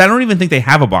would. I don't even think they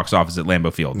have a box office at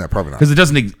Lambeau Field. No, probably not. Because it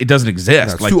doesn't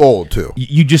exist. No, it's too old too.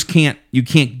 You just can't. You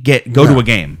can't go to a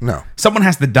game. No. Someone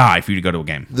has to die for you to go to a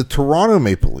game. The Toronto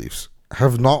Maple Leafs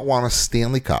have not won a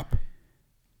Stanley Cup,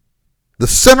 the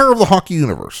center of the hockey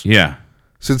universe, Yeah.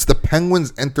 since the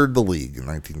Penguins entered the league in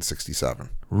 1967.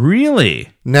 Really?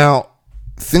 Now,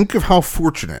 think of how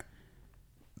fortunate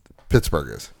Pittsburgh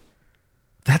is.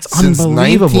 That's Since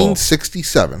unbelievable.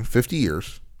 1967, 50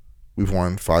 years, we've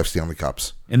won 5 Stanley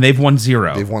Cups. And they've won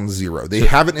 0. They've won 0. They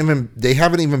haven't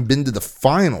even been to the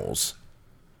finals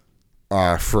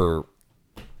for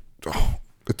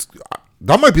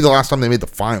that might be the last time they made the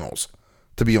finals,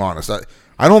 to be honest.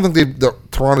 I don't think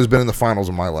Toronto's been in the finals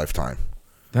in my lifetime.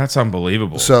 That's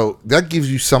unbelievable. So that gives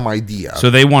you some idea. So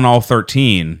they won all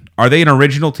 13. Are they an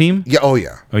original team? Yeah, oh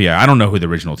yeah. Oh yeah, I don't know who the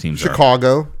original teams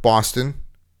Chicago, Boston,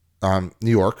 New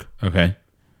York, are. Okay.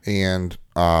 and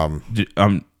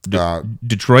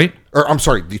Detroit? or I'm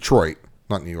sorry, Detroit,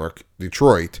 not New York.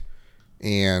 Detroit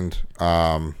and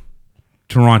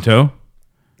Toronto?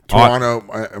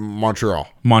 Toronto, Montreal.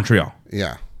 Montreal.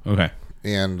 Yeah. Okay.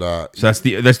 And So that's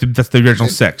the original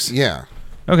 6. yeah.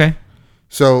 Okay.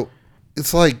 So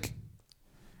it's like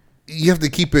you have to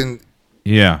keep in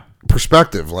Yeah.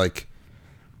 perspective. Like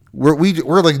we're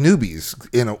like newbies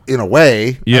in a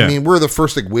way. Yeah. I mean, we're the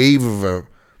first like wave of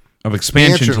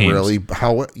Expansion teams. really.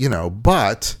 But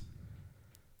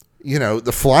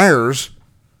the Flyers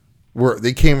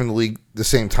they came in the league the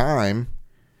same time,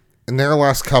 and their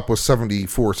last cup was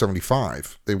 74,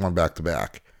 75. They won back to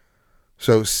back.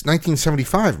 So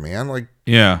 1975, man, like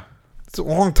Yeah. it's a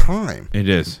long time. It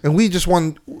is. And we just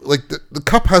won, like, the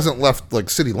cup hasn't left, like,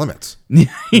 city limits in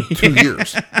 2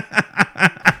 years.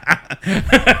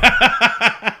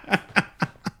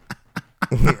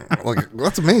 Like,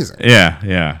 that's amazing.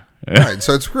 Yeah. Right,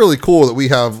 so it's really cool that we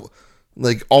have,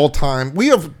 like, all-time. We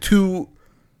have 2.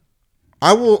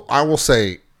 I will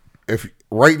say, if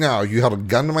right now you held a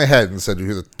gun to my head and said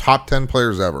you're the top 10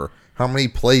 players ever, how many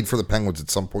played for the Penguins at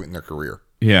some point in their career?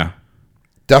 Yeah.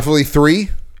 Definitely 3.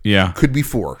 Yeah. Could be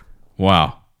 4.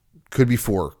 Wow. Could be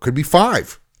 4. Could be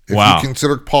 5. If Wow. you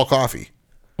consider Paul Coffey.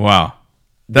 Wow.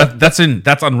 That's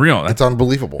unreal. It's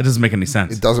unbelievable. That doesn't make any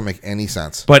sense. It doesn't make any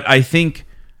sense. But I think,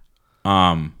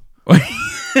 I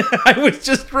was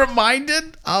just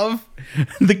reminded of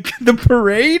the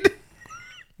parade.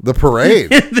 The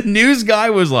parade. The news guy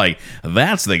was like,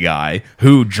 "That's the guy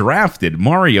who drafted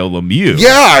Mario Lemieux."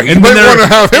 Yeah, you might want to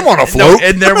have him on a float.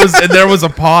 And there was a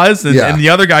pause, and the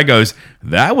other guy goes,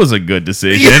 "That was a good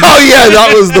decision." Oh yeah,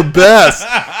 that was the best.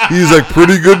 He's like,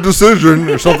 "Pretty good decision,"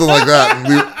 or something like that.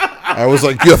 And I was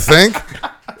like, "You think?"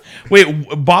 Wait,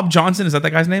 Bob Johnson, is that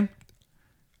guy's name?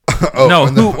 Oh,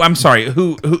 no, I'm sorry.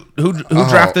 Who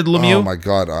drafted Lemieux? Oh my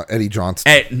God, Eddie Johnson.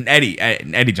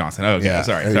 Eddie Johnson. Oh, okay. Yeah,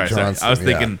 sorry. Eddie Sorry. Johnson, I was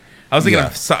thinking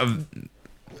yeah. of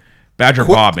Badger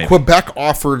Bob. Maybe. Quebec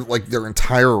offered like their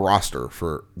entire roster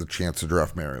for the chance to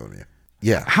draft Mario Lemieux.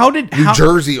 Yeah. New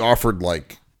Jersey offered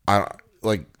like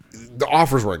the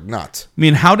offers were like nuts. I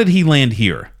mean, how did he land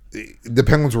here? The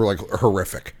Penguins were like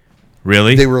horrific.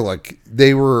 Really? They were like they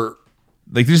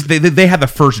had the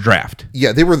first draft.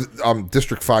 Yeah, they were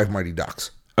District 5 Mighty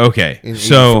Ducks. Okay. In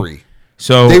so 83.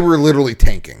 So they were literally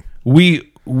tanking.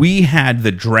 We had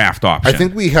the draft option. I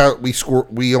think we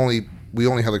only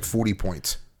had like 40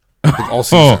 points all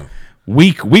season.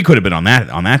 We could have been on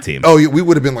that team. Oh, yeah, we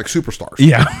would have been like superstars.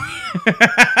 Yeah.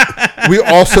 We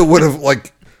also would have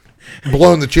like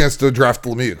blown the chance to draft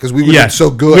Lemieux because we would have been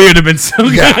so good. We would have been so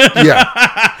good.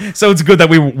 Yeah. So it's good that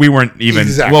we weren't even.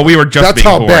 Exactly. Well, we were just. That's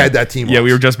being how born. bad that team was. Yeah,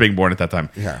 we were just being born at that time.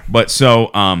 Yeah. But so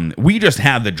we just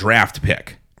had the draft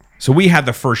pick, so we had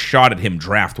the first shot at him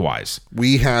draft wise.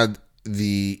 We had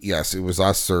it was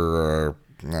us or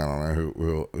I don't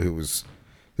know who was.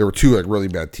 There were two like really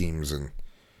bad teams, and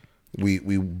we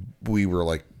were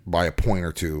like by a point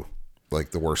or two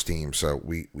like the worst team, so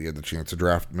we had the chance to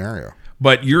draft Mario.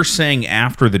 But you're saying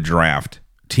after the draft,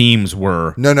 teams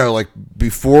were no, like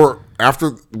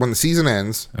after when the season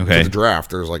ends, okay, for the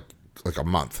draft, there's like a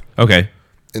month. Okay.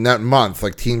 In that month,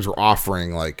 like teams were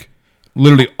offering like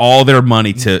literally all their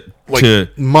money to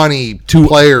players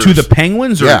to the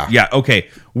Penguins. Or, yeah. Okay.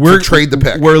 We're trade the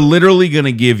pick. We're literally going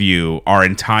to give you our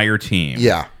entire team.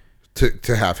 Yeah.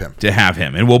 To have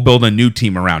him. And we'll build a new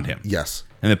team around him. Yes.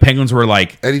 And the Penguins were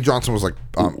like, Eddie Johnson was like,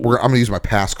 I'm going to use my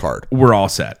pass card. We're all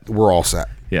set.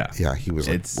 Yeah. Yeah. He was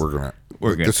like,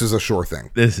 we're good. This is a sure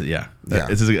thing. That's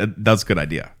a good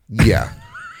idea. Yeah.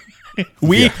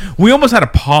 We almost had to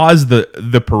pause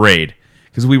the parade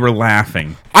because we were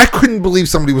laughing. I couldn't believe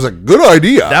somebody was like, good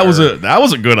idea. That was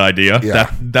a good idea.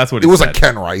 Yeah. That's what it was like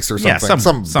Ken Rice or something.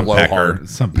 Yeah, some blowhard. pecker.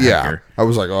 Some pecker. Yeah. I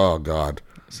was like, oh God.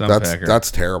 Pecker.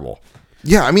 That's terrible.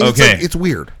 Yeah, I mean, it's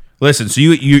weird. Listen, so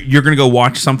you're gonna go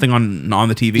watch something on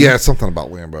the TV? Yeah, it's something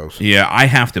about Lambos. Yeah, I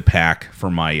have to pack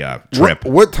for my trip.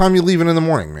 What time you leaving in the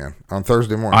morning, man? On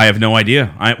Thursday morning? I have no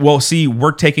idea.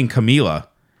 We're taking Camila,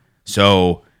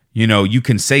 so you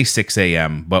can say 6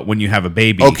 a.m., but when you have a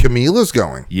baby, Camila's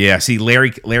going. Yeah, see,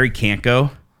 Larry can't go.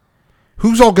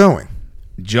 Who's all going?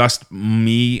 Just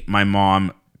me, my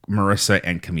mom, Marissa,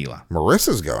 and Camila.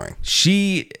 Marissa's going.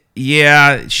 She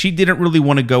didn't really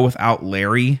want to go without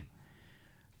Larry.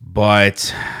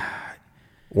 But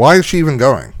why is she even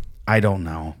going? I don't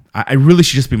know. I really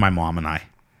should just be my mom and I.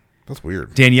 That's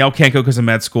weird. Danielle can't go because of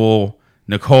med school.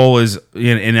 Nicole is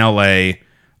in LA.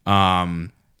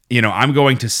 I'm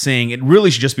going to sing. It really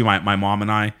should just be my mom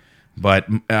and I. But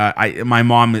my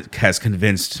mom has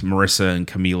convinced Marissa and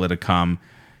Camila to come.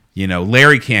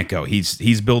 Larry can't go.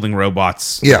 He's building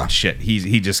robots. Yeah. Shit.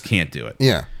 He just can't do it.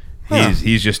 Yeah.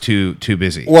 He's just too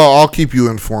busy. Well, I'll keep you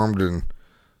informed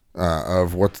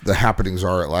of what the happenings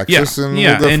are at Lexus, and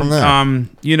we'll go from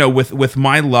there. With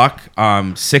my luck,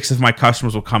 6 of my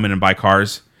customers will come in and buy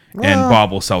cars, and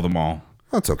Bob will sell them all.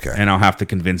 That's okay. And I'll have to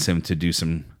convince him to do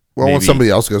some. Well, when somebody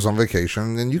else goes on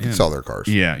vacation, then you can sell their cars.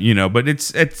 Yeah, but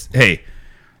it's hey,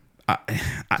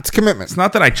 it's commitment. It's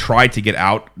not that I tried to get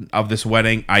out of this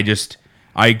wedding. I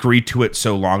agreed to it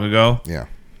so long ago. Yeah.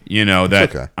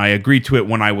 That I agreed to it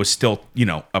when I was still,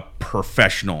 a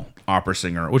professional opera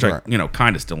singer, which I,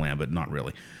 kind of still am, but not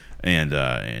really. And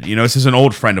this is an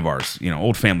old friend of ours,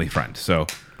 old family friend. So,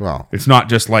 well, it's not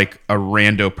just like a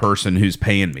rando person who's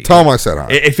paying me. Tell him I said hi.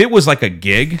 If it was like a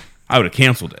gig, I would have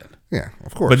canceled it. Yeah,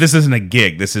 of course. But this isn't a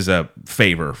gig. This is a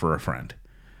favor for a friend.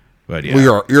 But yeah,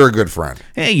 well, you're a good friend.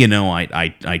 Hey,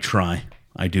 I try.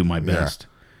 I do my best.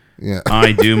 Yeah.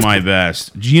 I do my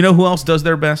best. Do you know who else does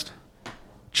their best?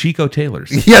 Chico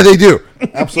Taylors. Yeah, they do.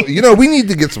 Absolutely. We need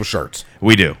to get some shirts.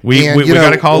 We do. We got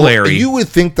to call Larry. You would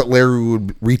think that Larry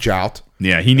would reach out.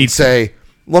 Yeah, he needs to say,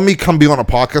 let me come be on a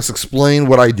podcast, explain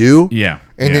what I do. Yeah.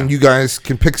 And then you guys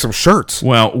can pick some shirts.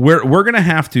 Well, we're going to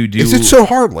have to do... Is it so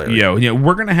hard, Larry? Yeah,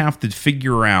 we're going to have to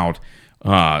figure out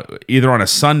either on a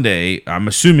Sunday. I'm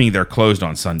assuming they're closed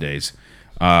on Sundays.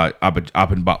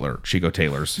 Up in Butler, Chico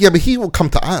Taylor's. Yeah, but he will come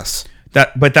to us.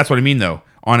 But that's what I mean, though.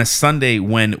 On a Sunday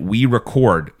when we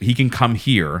record, he can come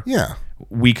here. Yeah.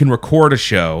 We can record a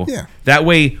show. Yeah. That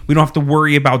way, we don't have to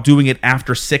worry about doing it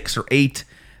after 6 or 8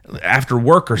 after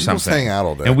work or something. Just hang out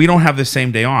all day. And we don't have the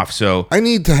same day off. So I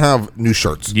need to have new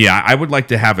shirts. yeah, I would like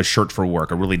to have a shirt for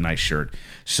work, a really nice shirt.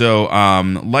 So,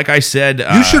 like I said,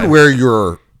 You should wear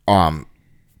your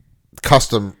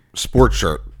custom sports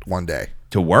shirt one day.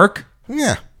 to work.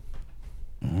 Yeah.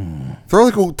 Throw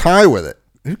like a tie with it.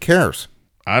 Who cares?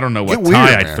 I don't know what Get weird,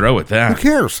 tie I'd man. throw with Who that.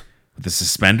 cares? With the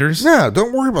suspenders? Yeah,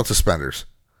 don't worry about suspenders.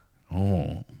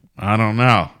 I don't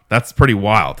know. That's pretty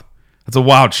wild. That's a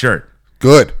wild shirt.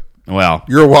 Good. Well,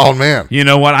 You're a wild man. you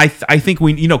know what? I think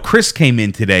Chris came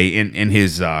in today in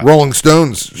his Rolling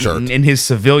Stones shirt. in his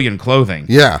civilian clothing.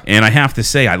 Yeah. And I have to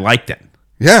say, I liked it.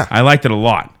 Yeah. I liked it a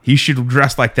lot. He should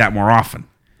dress like that more often.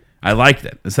 I liked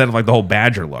it instead of like the whole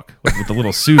Badger look with the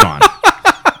little suit on.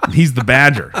 He's the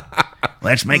Badger.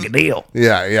 Let's make a deal.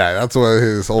 Yeah, that's what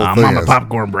his whole I'm thing on the is.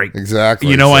 popcorn break. Exactly.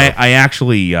 You know, so. I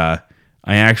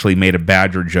actually made a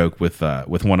Badger joke with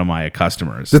one of my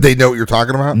customers. Did they know what you're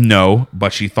talking about? No,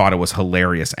 but she thought it was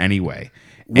hilarious anyway.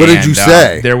 What did you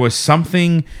say? There was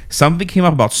something came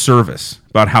up about service,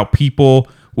 about how people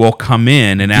will come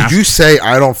in and ask. Did you say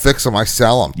I don't fix them, I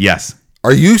sell them? Yes.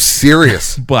 Are you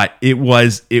serious? But it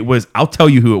was. I'll tell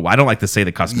you who. I don't like to say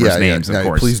the customers' names, of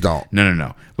course. Please don't.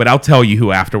 No. But I'll tell you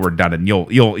who after we're done, and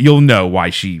you'll know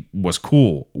why she was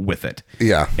cool with it.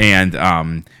 Yeah.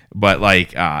 And but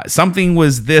like something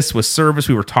was service.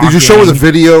 We were talking. Did you show her the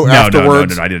video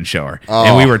afterwards? No, I didn't show her.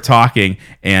 And we were talking,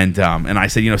 and I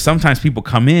said, sometimes people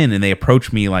come in and they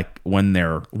approach me like when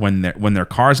their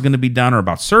car's going to be done or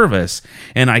about service,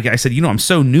 and I said, I'm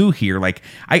so new here, like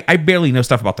I barely know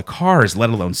stuff about the cars, let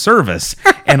alone service.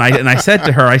 and I said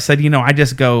to her, I said, I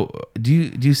just go,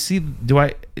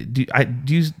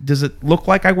 does it look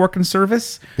like I work in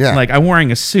service? Yeah. Like I'm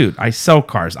wearing a suit. I sell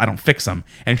cars. I don't fix them.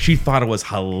 And she thought it was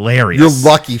hilarious.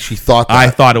 You're lucky she thought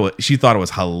that. She thought it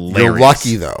was hilarious. You're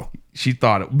lucky though. She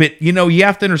thought it, but you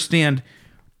have to understand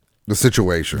the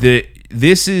situation.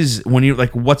 This is when you're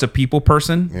like, what's a people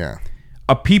person? Yeah.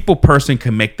 A people person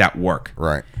can make that work.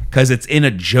 Right. Because it's in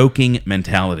a joking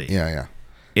mentality. Yeah.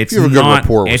 It's You have a good not.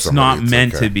 rapport with It's somebody, not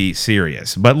meant okay. to be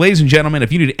serious. But ladies and gentlemen,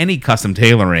 if you need any custom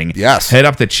tailoring, Yes. head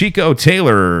up to Chico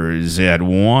Tailors at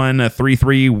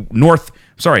 133 North.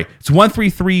 Sorry, it's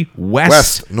 133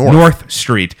 West North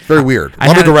Street. Very weird. I A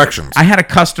lot of had directions. I had a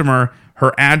customer.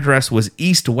 Her address was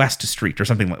East West Street or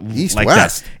something like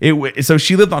West? that. So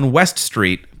she lived on West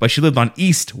Street, but she lived on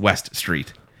East West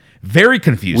Street. Very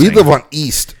confusing. We live on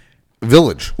East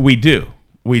Village. We do.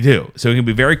 So it can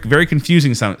be very, very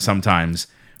confusing sometimes.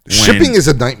 Shipping is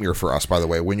a nightmare for us, by the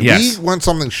way. When Yes. we want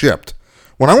something shipped,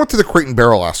 when I went to the Crate and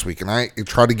Barrel last week and I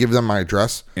tried to give them my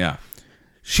address, Yeah.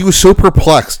 she was so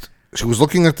perplexed. She was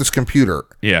looking at this computer.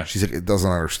 Yeah. She's like, it doesn't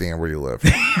understand where you live.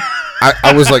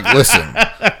 I was like, listen,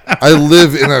 I don't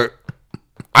live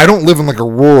in like a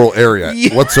rural area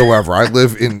whatsoever. I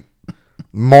live in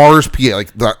Mars, PA,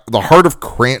 like the heart of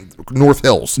North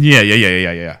Hills. Yeah.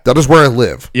 That is where I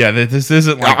live. Yeah, this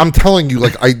isn't like I'm telling you,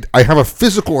 like I have a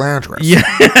physical address. Yeah.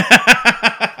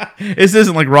 This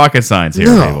isn't like rocket science here,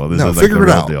 people. This is like figure the it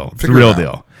real out. deal. It's the Figure it real out.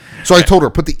 deal. So I told her,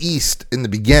 put the East in the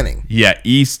beginning Yeah,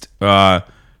 East.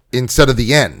 instead of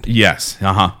the end. Yes.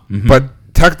 Mhm.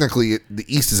 But technically, the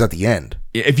East is at the end.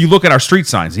 If you look at our street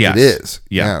signs, yes, It is.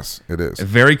 Yeah. Yes, it is.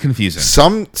 Very confusing.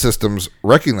 Some systems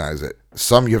recognize it.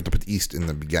 Some you have to put the East in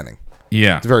the beginning.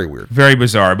 Yeah. It's very weird. Very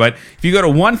bizarre. But if you go to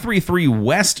 133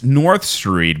 West North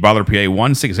Street, Butler, PA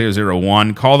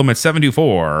 16001, call them at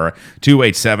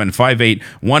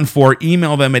 724-287-5814.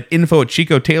 Email them at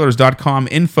info@chicotailors.com.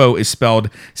 Info is spelled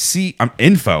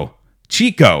Chico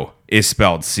is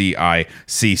spelled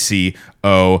CICCO.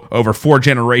 Over 4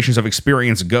 generations of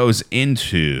experience goes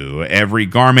into every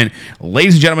garment.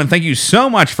 Ladies and gentlemen, thank you so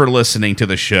much for listening to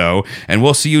the show, and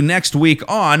we'll see you next week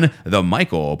on The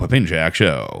Michael Papinchak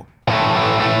Show.